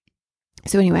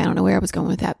so anyway, I don't know where I was going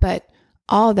with that, but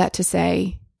all of that to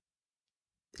say,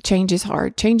 change is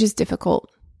hard. Change is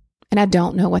difficult. And I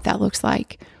don't know what that looks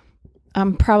like.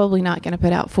 I'm probably not going to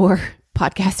put out 4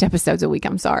 podcast episodes a week.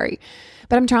 I'm sorry.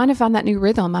 But I'm trying to find that new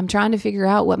rhythm. I'm trying to figure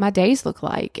out what my days look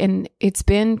like. And it's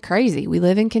been crazy. We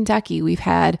live in Kentucky.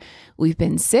 We've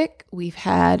been sick. We've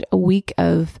had a week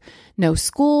of no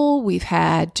school. We've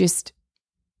had just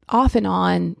off and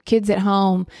on kids at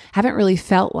home. Haven't really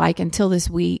felt like until this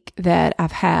week that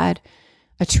I've had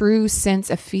a true sense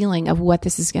of feeling of what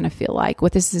this is going to feel like,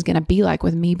 what this is going to be like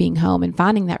with me being home and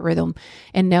finding that rhythm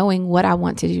and knowing what I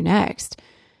want to do next.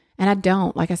 And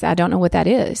like I said, I don't know what that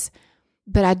is.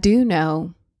 But I do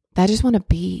know that I just want to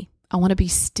be. I want to be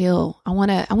still. I want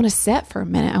to sit for a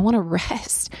minute. I want to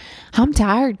rest. I'm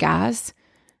tired, guys.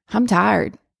 I'm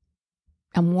tired.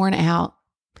 I'm worn out.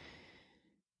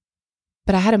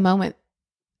 But I had a moment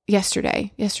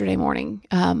yesterday morning.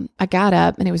 I got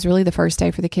up and it was really the first day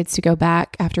for the kids to go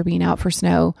back after being out for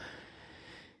snow.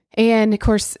 And of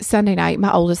course, Sunday night,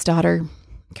 my oldest daughter,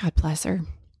 God bless her,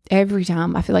 every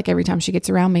time she gets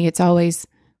around me, it's always,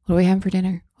 what are we having for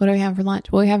dinner? What are we having for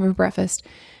lunch? What are we having for breakfast?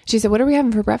 She said, what are we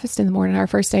having for breakfast in the morning, our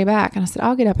first day back? And I said,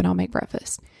 I'll get up and I'll make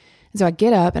breakfast. And so I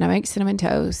get up and I make cinnamon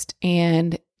toast.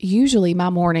 And usually my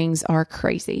mornings are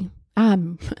crazy.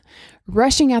 I'm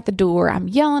rushing out the door. I'm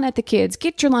yelling at the kids,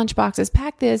 get your lunch boxes,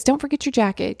 pack this, don't forget your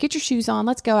jacket, get your shoes on,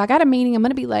 let's go. I got a meeting. I'm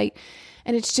going to be late.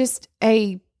 And it's just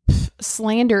a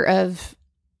slander of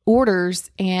orders.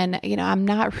 And, I'm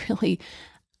not really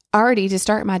already to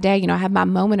start my day, I have my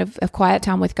moment of quiet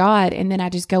time with God. And then I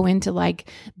just go into like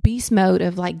beast mode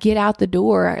of like, get out the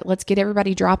door. Let's get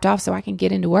everybody dropped off so I can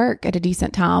get into work at a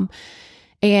decent time.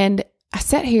 And I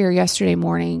sat here yesterday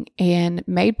morning and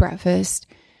made breakfast,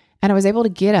 and I was able to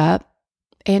get up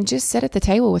and just sit at the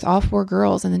table with all 4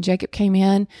 girls. And then Jacob came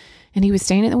in and he was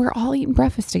standing and we were all eating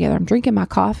breakfast together. I'm drinking my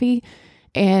coffee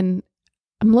and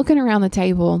I'm looking around the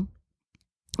table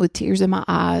with tears in my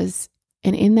eyes.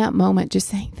 And in that moment, just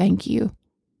saying, thank you.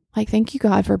 Like, thank you,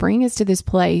 God, for bringing us to this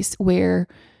place where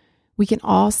we can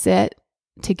all sit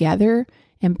together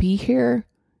and be here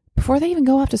before they even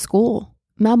go off to school.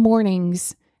 My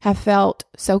mornings have felt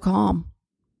so calm,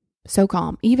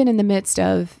 even in the midst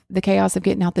of the chaos of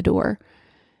getting out the door.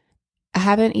 I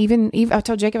haven't even I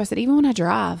told Jacob, I said, even when I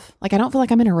drive, like, I don't feel like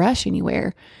I'm in a rush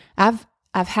anywhere. I've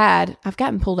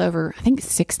gotten pulled over, I think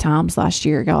 6 times last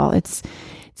year, y'all. It's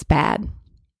bad.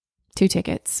 2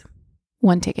 tickets,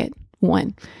 1 ticket,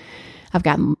 1. I've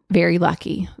gotten very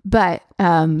lucky, but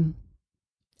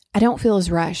I don't feel as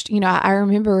rushed. I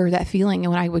remember that feeling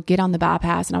when I would get on the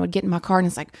bypass and I would get in my car and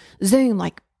it's like, zoom,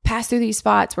 like pass through these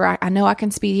spots where I know I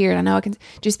can speed here and I know I can,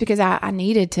 just because I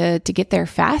needed to get there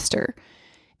faster.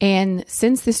 And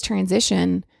since this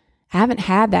transition, I haven't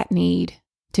had that need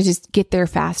to just get there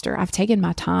faster. I've taken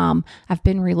my time. I've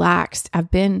been relaxed. I've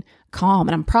been calm,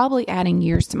 and I'm probably adding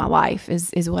years to my life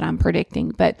is what I'm predicting.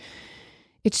 But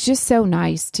it's just so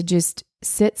nice to just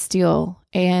sit still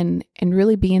and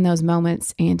really be in those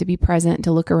moments and to be present,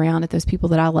 to look around at those people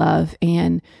that I love.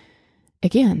 And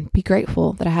again, be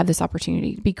grateful that I have this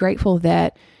opportunity. Be grateful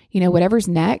that, whatever's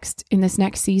next in this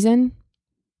next season,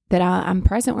 that I'm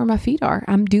present where my feet are.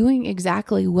 I'm doing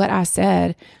exactly what I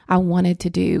said I wanted to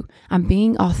do. I'm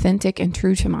being authentic and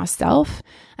true to myself,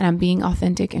 and I'm being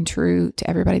authentic and true to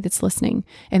everybody that's listening.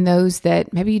 And those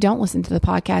that maybe you don't listen to the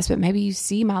podcast, but maybe you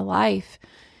see my life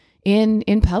in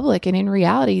public and in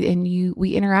reality, and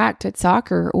we interact at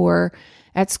soccer or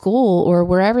at school or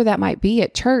wherever that might be,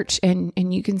 at church, and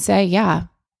you can say, yeah,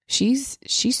 she's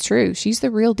true. She's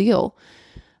the real deal.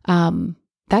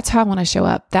 that's how I want to show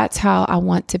up. That's how I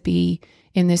want to be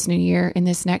in this new year, in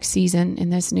this next season, in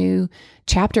this new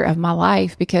chapter of my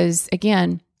life. Because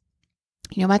again,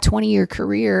 my 20-year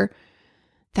career,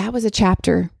 that was a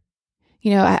chapter.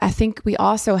 I think we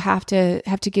also have to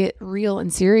get real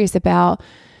and serious about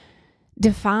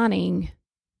defining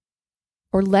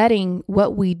or letting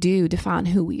what we do define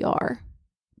who we are.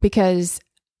 Because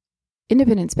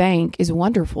Independence Bank is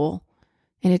wonderful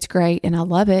and it's great and I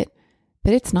love it,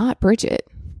 but it's not Bridget.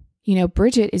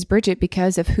 Bridget is Bridget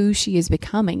because of who she is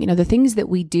becoming. The things that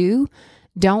we do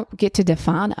don't get to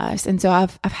define us. And so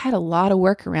I've had a lot of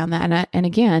work around that. And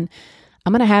again,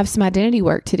 I'm going to have some identity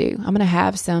work to do. I'm going to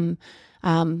have some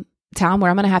time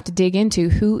where I'm going to have to dig into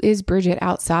who is Bridget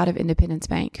outside of Independence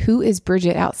Bank? Who is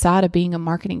Bridget outside of being a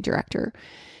marketing director?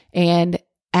 And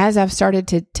as I've started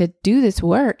to do this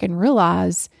work and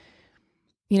realize,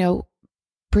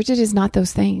 Bridget is not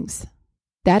those things.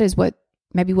 That is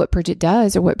maybe what Bridget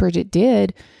does or what Bridget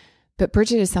did, but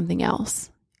Bridget is something else.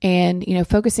 And,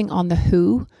 focusing on the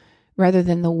who rather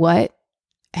than the what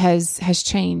has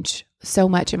changed so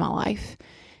much in my life.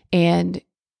 And,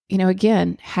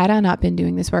 again, had I not been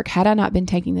doing this work, had I not been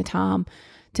taking the time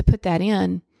to put that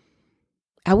in,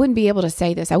 I wouldn't be able to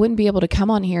say this. I wouldn't be able to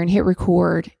come on here and hit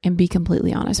record and be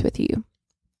completely honest with you.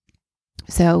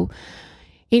 So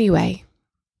anyway,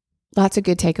 lots of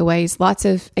good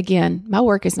takeaways. Again, my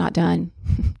work is not done.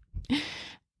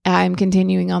 I'm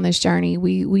continuing on this journey.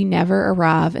 We never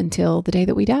arrive until the day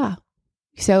that we die.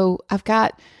 So I've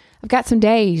got some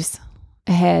days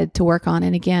ahead to work on.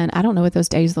 And again, I don't know what those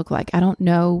days look like. I don't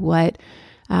know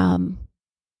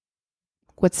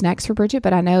what's next for Bridget,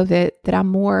 but I know that I'm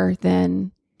more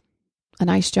than a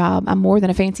nice job. I'm more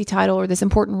than a fancy title or this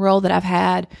important role that I've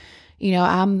had.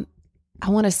 I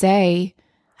want to say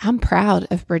I'm proud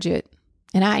of Bridget.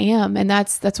 And I am. And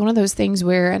that's one of those things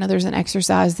where I know there's an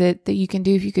exercise that you can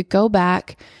do. If you could go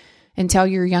back and tell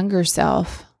your younger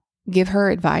self, give her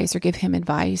advice or give him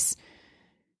advice,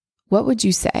 what would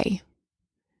you say?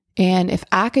 And if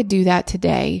I could do that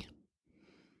today,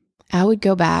 I would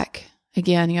go back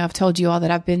again. I've told you all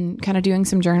that I've been kind of doing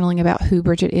some journaling about who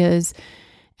Bridget is.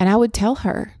 And I would tell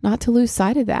her not to lose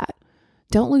sight of that.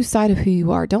 Don't lose sight of who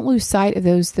you are. Don't lose sight of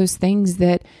those things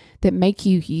that make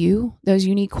you, those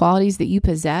unique qualities that you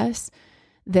possess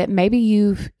that maybe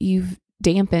you've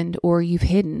dampened or you've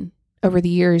hidden over the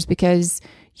years because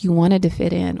you wanted to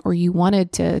fit in or you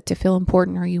wanted to feel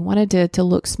important or you wanted to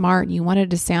look smart and you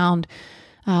wanted to sound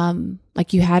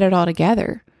like you had it all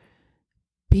together.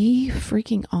 Be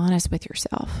freaking honest with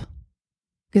yourself.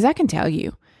 Because I can tell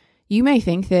you may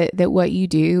think that what you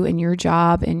do in your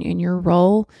job and in your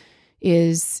role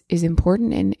is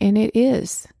important and it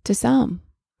is to some.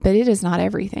 But it is not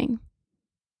everything.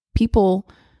 People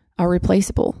are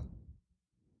replaceable.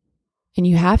 And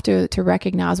you have to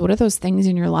recognize what are those things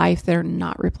in your life that are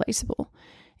not replaceable.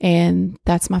 And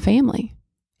that's my family.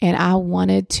 And I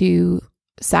wanted to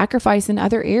sacrifice in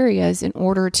other areas in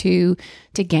order to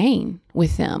gain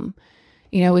with them.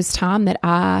 It was time that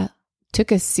I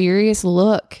took a serious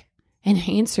look and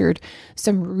answered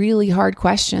some really hard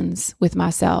questions with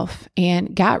myself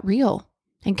and got real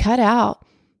and cut out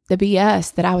the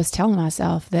BS that I was telling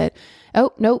myself that,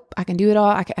 oh, nope, I can do it all.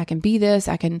 I can be this.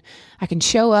 I can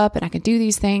show up and I can do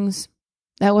these things.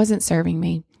 That wasn't serving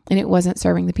me and it wasn't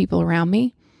serving the people around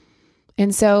me.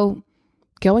 And so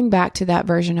going back to that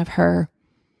version of her,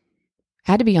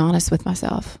 I had to be honest with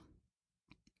myself.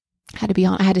 I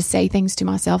had to say things to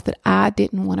myself that I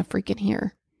didn't want to freaking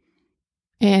hear.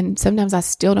 And sometimes I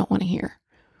still don't want to hear.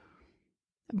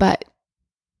 But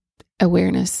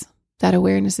awareness, that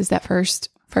awareness is that first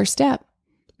step,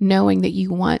 knowing that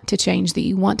you want to change, that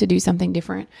you want to do something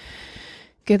different.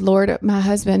 Good Lord, my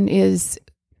husband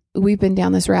we've been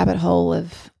down this rabbit hole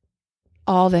of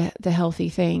all the healthy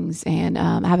things. And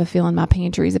I have a feeling my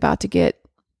pantry is about to get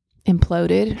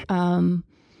imploded.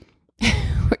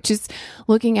 We're just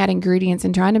looking at ingredients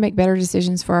and trying to make better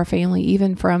decisions for our family,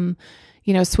 even from,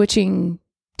 switching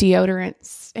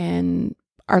deodorants and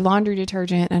our laundry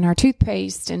detergent and our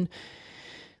toothpaste. And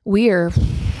we're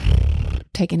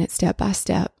taking it step by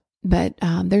step, but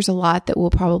there's a lot that we'll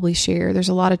probably share. There's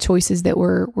a lot of choices that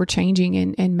we're changing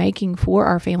and making for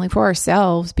our family, for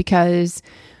ourselves, because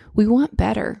we want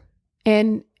better.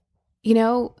 And,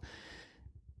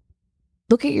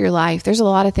 look at your life. There's a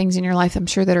lot of things in your life I'm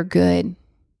sure that are good,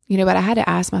 but I had to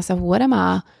ask myself, what am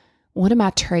I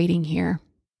trading here?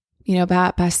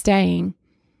 By staying,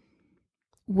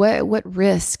 what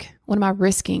risk, what am I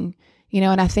risking?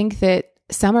 And I think that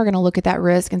some are going to look at that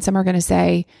risk and some are going to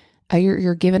say, oh,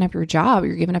 you're giving up your job.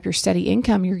 You're giving up your steady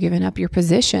income. You're giving up your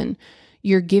position.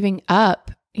 You're giving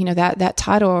up that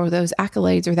title or those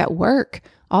accolades or that work,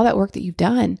 all that work that you've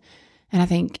done. And I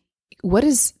think, what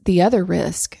is the other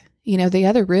risk? The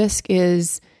other risk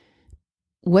is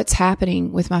what's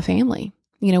happening with my family,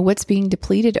 what's being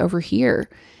depleted over here.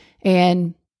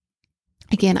 And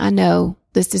again, I know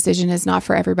this decision is not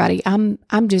for everybody. I'm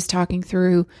just talking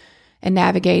through and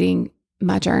navigating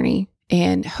my journey,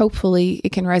 and hopefully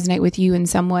it can resonate with you in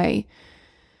some way.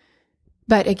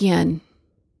 But again,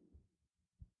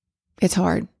 it's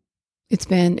hard. It's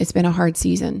been a hard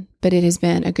season, but it has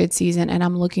been a good season, and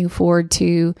I'm looking forward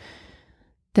to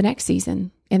the next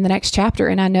season and the next chapter.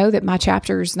 And I know that my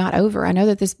chapter is not over. I know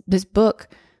that this book,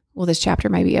 well, this chapter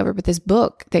may be over, but this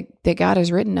book that God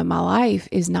has written of my life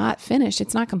is not finished.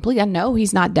 It's not complete. I know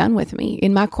He's not done with me.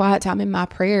 In my quiet time, in my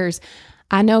prayers,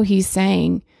 I know He's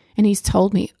saying, and He's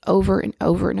told me over and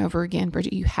over and over again,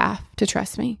 Bridget, you have to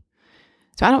trust me.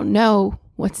 So I don't know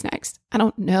what's next. I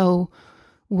don't know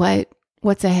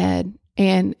what's ahead.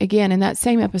 And again, in that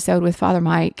same episode with Father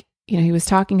Mike, he was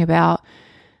talking about,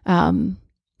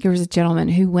 there was a gentleman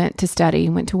who went to study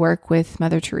and went to work with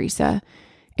Mother Teresa.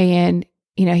 And,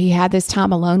 he had this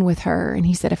time alone with her. And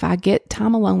he said, if I get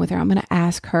time alone with her, I'm going to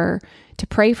ask her to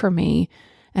pray for me.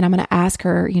 And I'm going to ask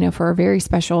her, for a very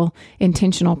special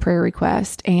intentional prayer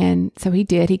request. And so he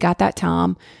did. He got that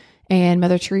time. And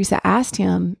Mother Teresa asked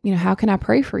him, how can I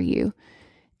pray for you?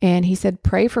 And he said,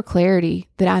 pray for clarity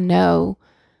that I know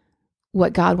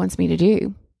what God wants me to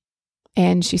do.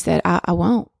 And she said, I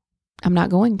won't. I'm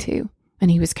not going to. And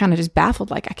he was kind of just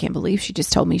baffled, like, I can't believe she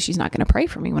just told me she's not going to pray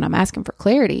for me when I'm asking for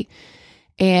clarity.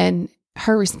 And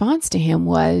her response to him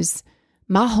was,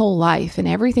 my whole life and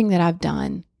everything that I've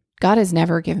done, God has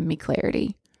never given me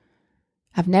clarity.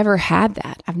 I've never had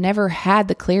that. I've never had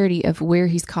the clarity of where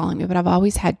He's calling me, but I've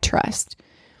always had trust.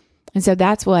 And so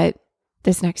that's what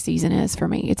this next season is for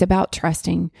me. It's about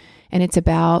trusting, and it's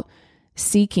about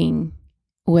seeking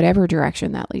whatever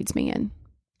direction that leads me in.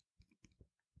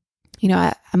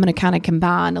 I'm going to kind of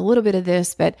combine a little bit of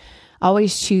this, but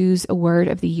always choose a word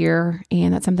of the year.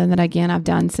 And that's something that, again, I've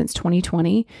done since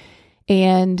 2020.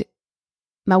 And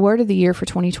my word of the year for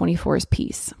 2024 is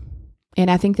peace. And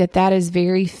I think that is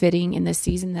very fitting in the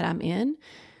season that I'm in,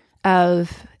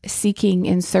 of seeking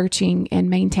and searching and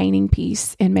maintaining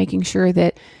peace and making sure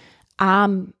that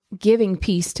I'm giving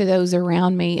peace to those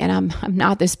around me. And I'm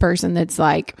not this person that's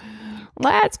like,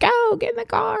 let's go, get in the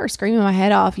car, screaming my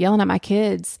head off, yelling at my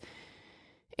kids.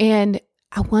 And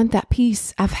I want that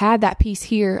peace. I've had that peace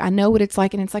here. I know what it's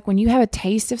like. And it's like when you have a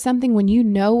taste of something, when you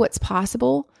know what's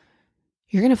possible,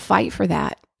 you're going to fight for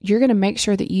that. You're going to make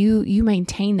sure that you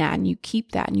maintain that and you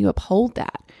keep that and you uphold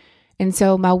that. And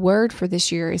so my word for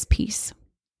this year is peace.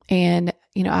 And,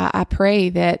 I pray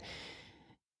that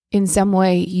in some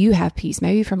way you have peace,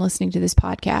 maybe from listening to this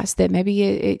podcast, that maybe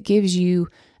it gives you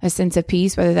a sense of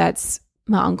peace, whether that's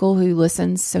my uncle who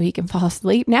listens so he can fall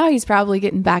asleep. Now he's probably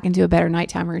getting back into a better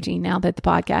nighttime routine now that the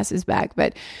podcast is back.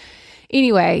 But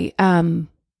anyway,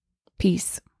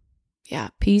 peace. Yeah.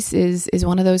 Peace is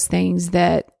one of those things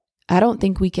that I don't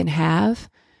think we can have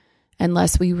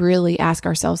unless we really ask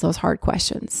ourselves those hard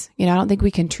questions. I don't think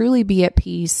we can truly be at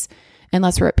peace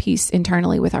unless we're at peace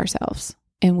internally with ourselves.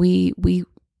 And we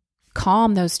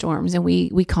calm those storms, and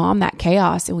we calm that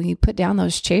chaos, and we put down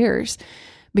those chairs,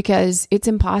 because it's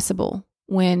impossible.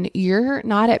 When you're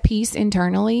not at peace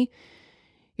internally,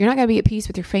 you're not going to be at peace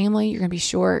with your family. You're going to be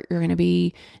short. You're going to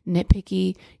be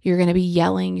nitpicky. You're going to be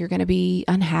yelling. You're going to be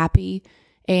unhappy.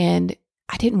 And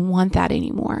I didn't want that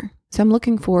anymore. So I'm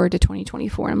looking forward to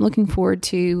 2024. I'm looking forward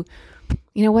to,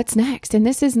 what's next. And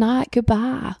this is not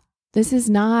goodbye.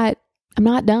 I'm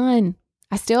not done.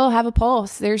 I still have a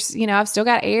pulse. There's, I've still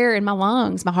got air in my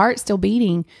lungs. My heart's still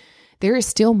beating. There is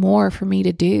still more for me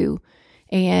to do.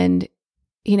 And,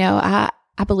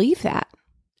 I believe that.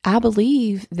 I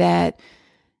believe that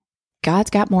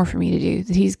God's got more for me to do,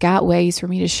 that He's got ways for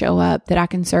me to show up, that I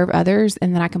can serve others,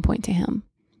 and that I can point to Him.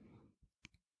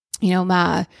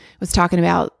 I was talking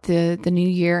about the new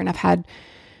year, and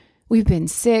we've been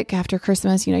sick after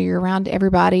Christmas. You're around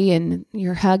everybody and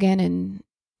you're hugging and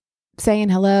saying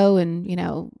hello and,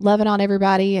 loving on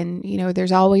everybody. And,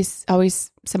 there's always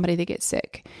somebody that gets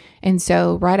sick. And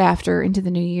so right after, into the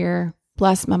new year,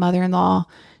 bless my mother-in-law,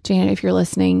 Janet, if you're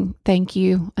listening, thank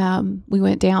you. We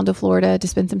went down to Florida to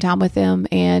spend some time with them,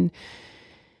 and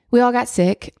we all got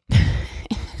sick.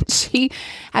 She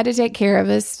had to take care of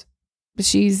us.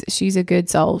 She's a good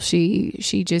soul.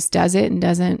 She just does it and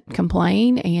doesn't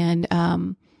complain.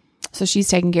 And, so she's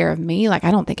taking care of me. Like, I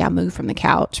don't think I moved from the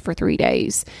couch for 3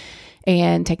 days,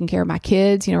 and taking care of my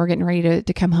kids. We're getting ready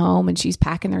to come home, and she's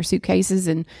packing their suitcases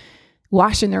and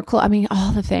washing their clothes. I mean,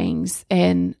 all the things.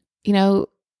 And,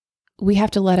 we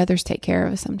have to let others take care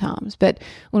of us sometimes. But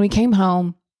when we came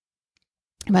home,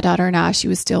 my daughter and I, she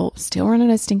was still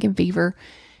running a stinking fever.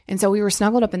 And so we were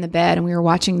snuggled up in the bed and we were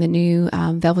watching the new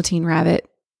Velveteen Rabbit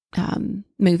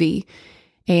movie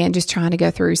and just trying to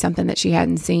go through something that she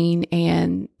hadn't seen.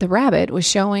 And the rabbit was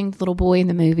showing the little boy in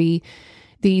the movie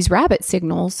these rabbit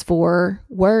signals for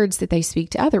words that they speak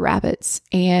to other rabbits.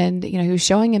 And, he was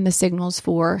showing him the signals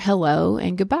for hello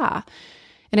and goodbye.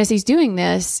 And as he's doing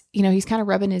this, he's kind of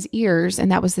rubbing his ears,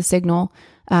 and that was the signal.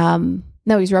 No,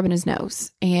 he's rubbing his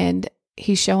nose, and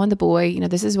he's showing the boy,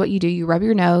 this is what you do. You rub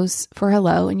your nose for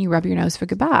hello and you rub your nose for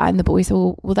goodbye. And the boy said,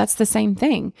 well, that's the same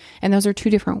thing. And those are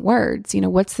two different words.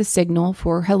 What's the signal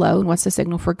for hello and what's the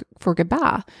signal for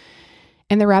goodbye?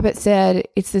 And the rabbit said,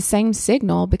 it's the same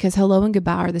signal because hello and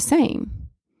goodbye are the same.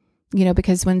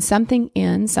 Because when something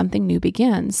ends, something new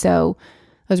begins. So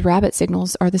those rabbit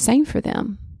signals are the same for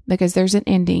them because there's an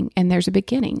ending and there's a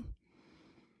beginning.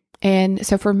 And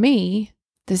so for me,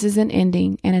 this is an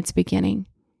ending and it's beginning.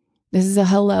 This is a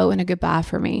hello and a goodbye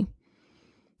for me.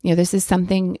 This is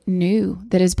something new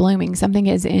that is blooming. Something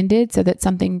has ended so that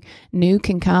something new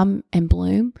can come and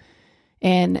bloom.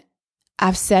 And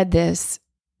I've said this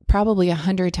probably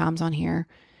 100 times on here.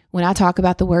 When I talk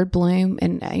about the word bloom,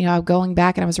 and I'm going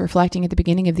back and I was reflecting at the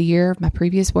beginning of the year of my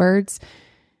previous words,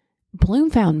 bloom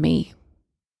found me.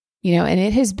 And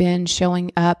it has been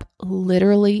showing up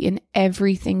literally in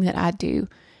everything that I do.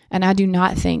 And I do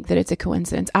not think that it's a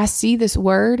coincidence. I see this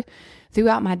word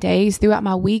throughout my days, throughout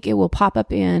my week. It will pop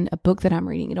up in a book that I'm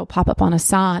reading. It'll pop up on a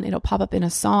sign. It'll pop up in a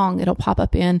song. It'll pop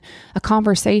up in a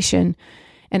conversation.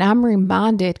 And I'm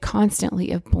reminded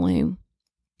constantly of bloom.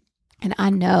 And I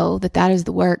know that that is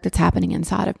the work that's happening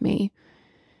inside of me.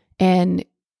 And,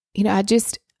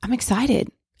 I'm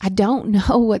excited. I don't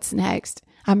know what's next.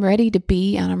 I'm ready to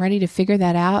be, and I'm ready to figure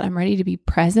that out. I'm ready to be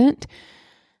present.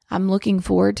 I'm looking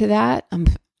forward to that.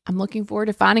 I'm looking forward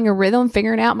to finding a rhythm,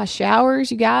 figuring out my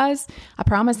showers, you guys. I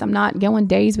promise I'm not going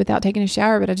days without taking a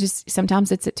shower, but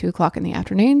sometimes it's at 2:00 in the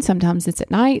afternoon. Sometimes it's at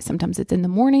night. Sometimes it's in the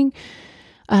morning.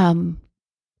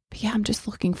 But yeah, I'm just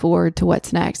looking forward to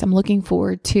what's next. I'm looking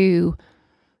forward to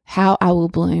how I will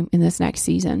bloom in this next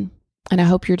season. And I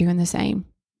hope you're doing the same.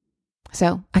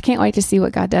 So I can't wait to see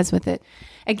what God does with it.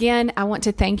 Again, I want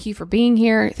to thank you for being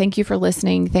here. Thank you for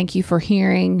listening. Thank you for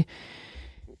hearing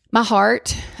my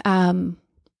heart.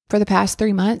 For the past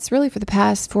 3 months, really for the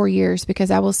past 4 years, because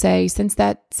I will say since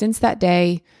that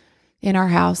day in our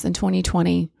house in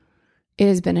 2020, it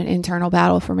has been an internal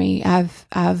battle for me.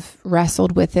 I've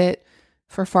wrestled with it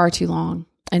for far too long.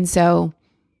 And so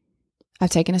I've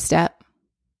taken a step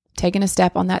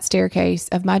on that staircase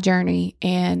of my journey,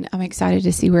 and I'm excited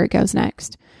to see where it goes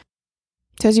next.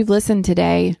 So as you've listened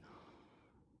today,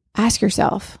 ask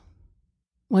yourself,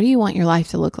 what do you want your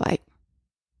life to look like?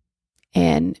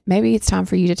 And maybe it's time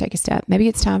for you to take a step. Maybe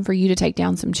it's time for you to take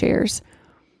down some chairs.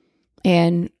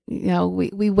 And,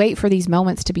 we wait for these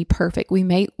moments to be perfect. We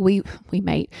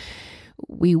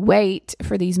wait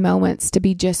for these moments to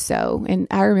be just so. And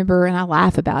I remember, and I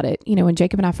laugh about it, when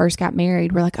Jacob and I first got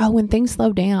married, we're like, oh, when things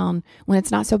slow down, when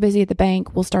it's not so busy at the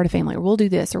bank, we'll start a family, or we'll do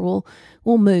this, or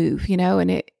we'll move,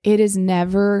 and it has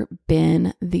never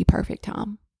been the perfect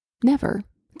time. Never.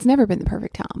 It's never been the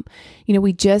perfect time.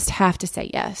 We just have to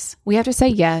say yes. We have to say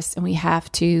yes, and we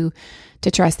have to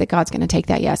trust that God's going to take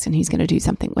that yes and he's going to do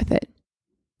something with it.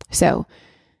 So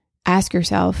ask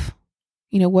yourself,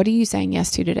 what are you saying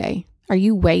yes to today? Are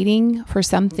you waiting for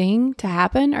something to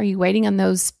happen? Are you waiting on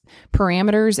those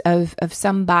parameters of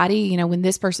somebody? When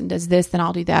this person does this, then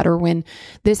I'll do that. Or when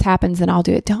this happens, then I'll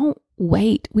do it. Don't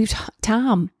wait.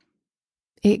 Time.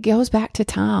 It goes back to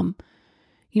time.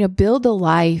 Build the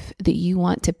life that you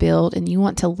want to build and you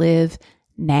want to live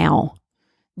now.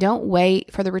 Don't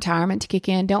wait for the retirement to kick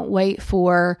in. Don't wait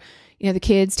for, the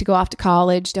kids to go off to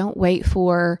college. Don't wait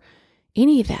for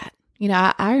any of that.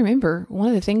 I remember one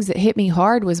of the things that hit me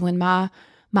hard was when my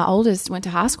oldest went to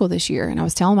high school this year, and I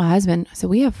was telling my husband, so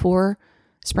we have 4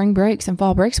 spring breaks and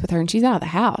fall breaks with her, and she's out of the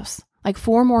house, like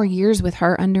 4 more years with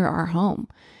her under our home.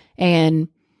 And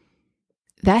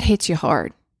that hits you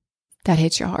hard.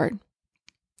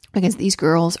 Because these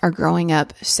girls are growing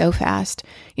up so fast.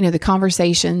 The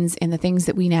conversations and the things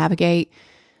that we navigate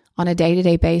on a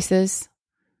day-to-day basis,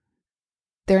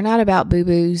 they're not about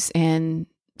boo-boos and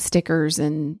stickers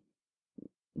and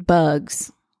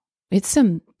bugs. It's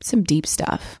some deep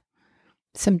stuff.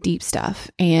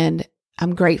 And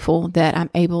I'm grateful that I'm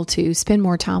able to spend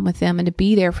more time with them and to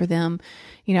be there for them.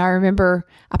 I remember,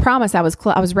 I promise I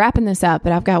was wrapping this up,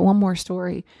 but I've got one more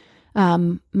story.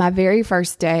 My very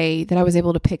first day that I was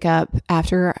able to pick up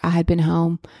after I had been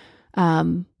home,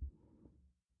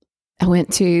 I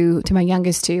went to my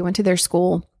youngest two, went to their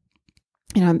school,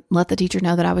 and I let the teacher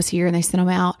know that I was here, and they sent them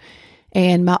out.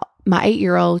 And my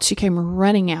 8-year-old, she came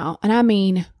running out, and I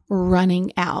mean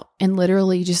running out, and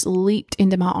literally just leaped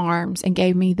into my arms and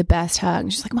gave me the best hug.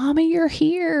 And she's like, "Mommy, you're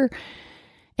here."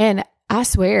 And I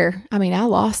swear, I mean, I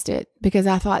lost it, because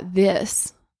I thought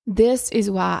this is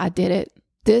why I did it.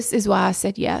 This is why I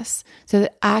said yes, so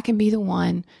that I can be the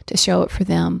one to show up for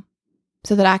them,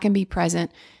 so that I can be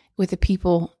present with the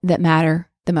people that matter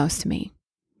the most to me.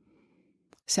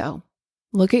 So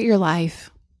look at your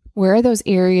life. Where are those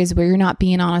areas where you're not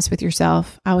being honest with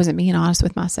yourself? I wasn't being honest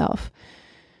with myself.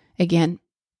 Again,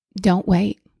 don't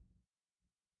wait.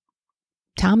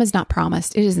 Time is not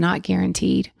promised. It is not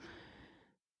guaranteed.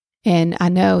 And I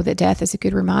know that death is a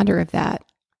good reminder of that.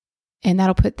 And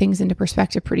that'll put things into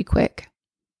perspective pretty quick.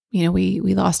 You know, we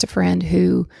lost a friend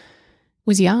who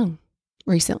was young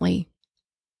recently.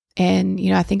 And,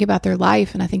 you know, I think about their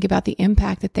life, and I think about the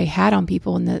impact that they had on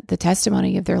people, and the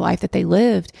testimony of their life that they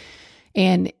lived.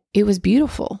 And it was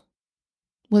beautiful.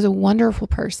 Was a wonderful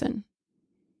person,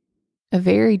 a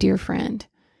very dear friend.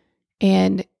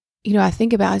 And, you know, I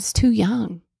think about it's too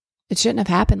young. It shouldn't have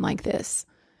happened like this.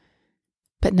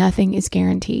 But nothing is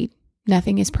guaranteed.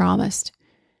 Nothing is promised.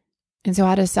 And so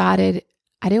I decided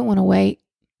I didn't want to wait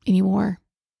anymore.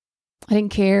 I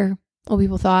didn't care what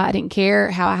people thought. I didn't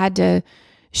care how I had to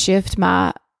shift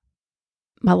my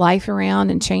life around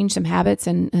and change some habits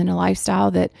and a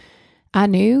lifestyle that I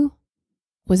knew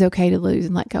was okay to lose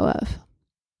and let go of.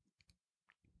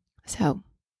 So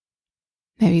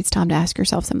maybe it's time to ask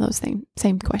yourself some of those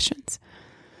same questions.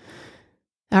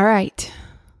 All right.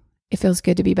 It feels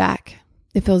good to be back.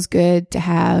 It feels good to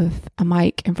have a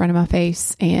mic in front of my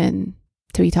face and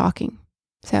to be talking.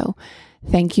 So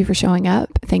thank you for showing up.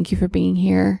 Thank you for being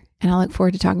here. And I look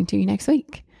forward to talking to you next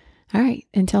week. All right.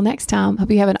 Until next time,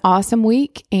 hope you have an awesome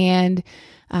week, and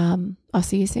I'll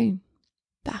see you soon.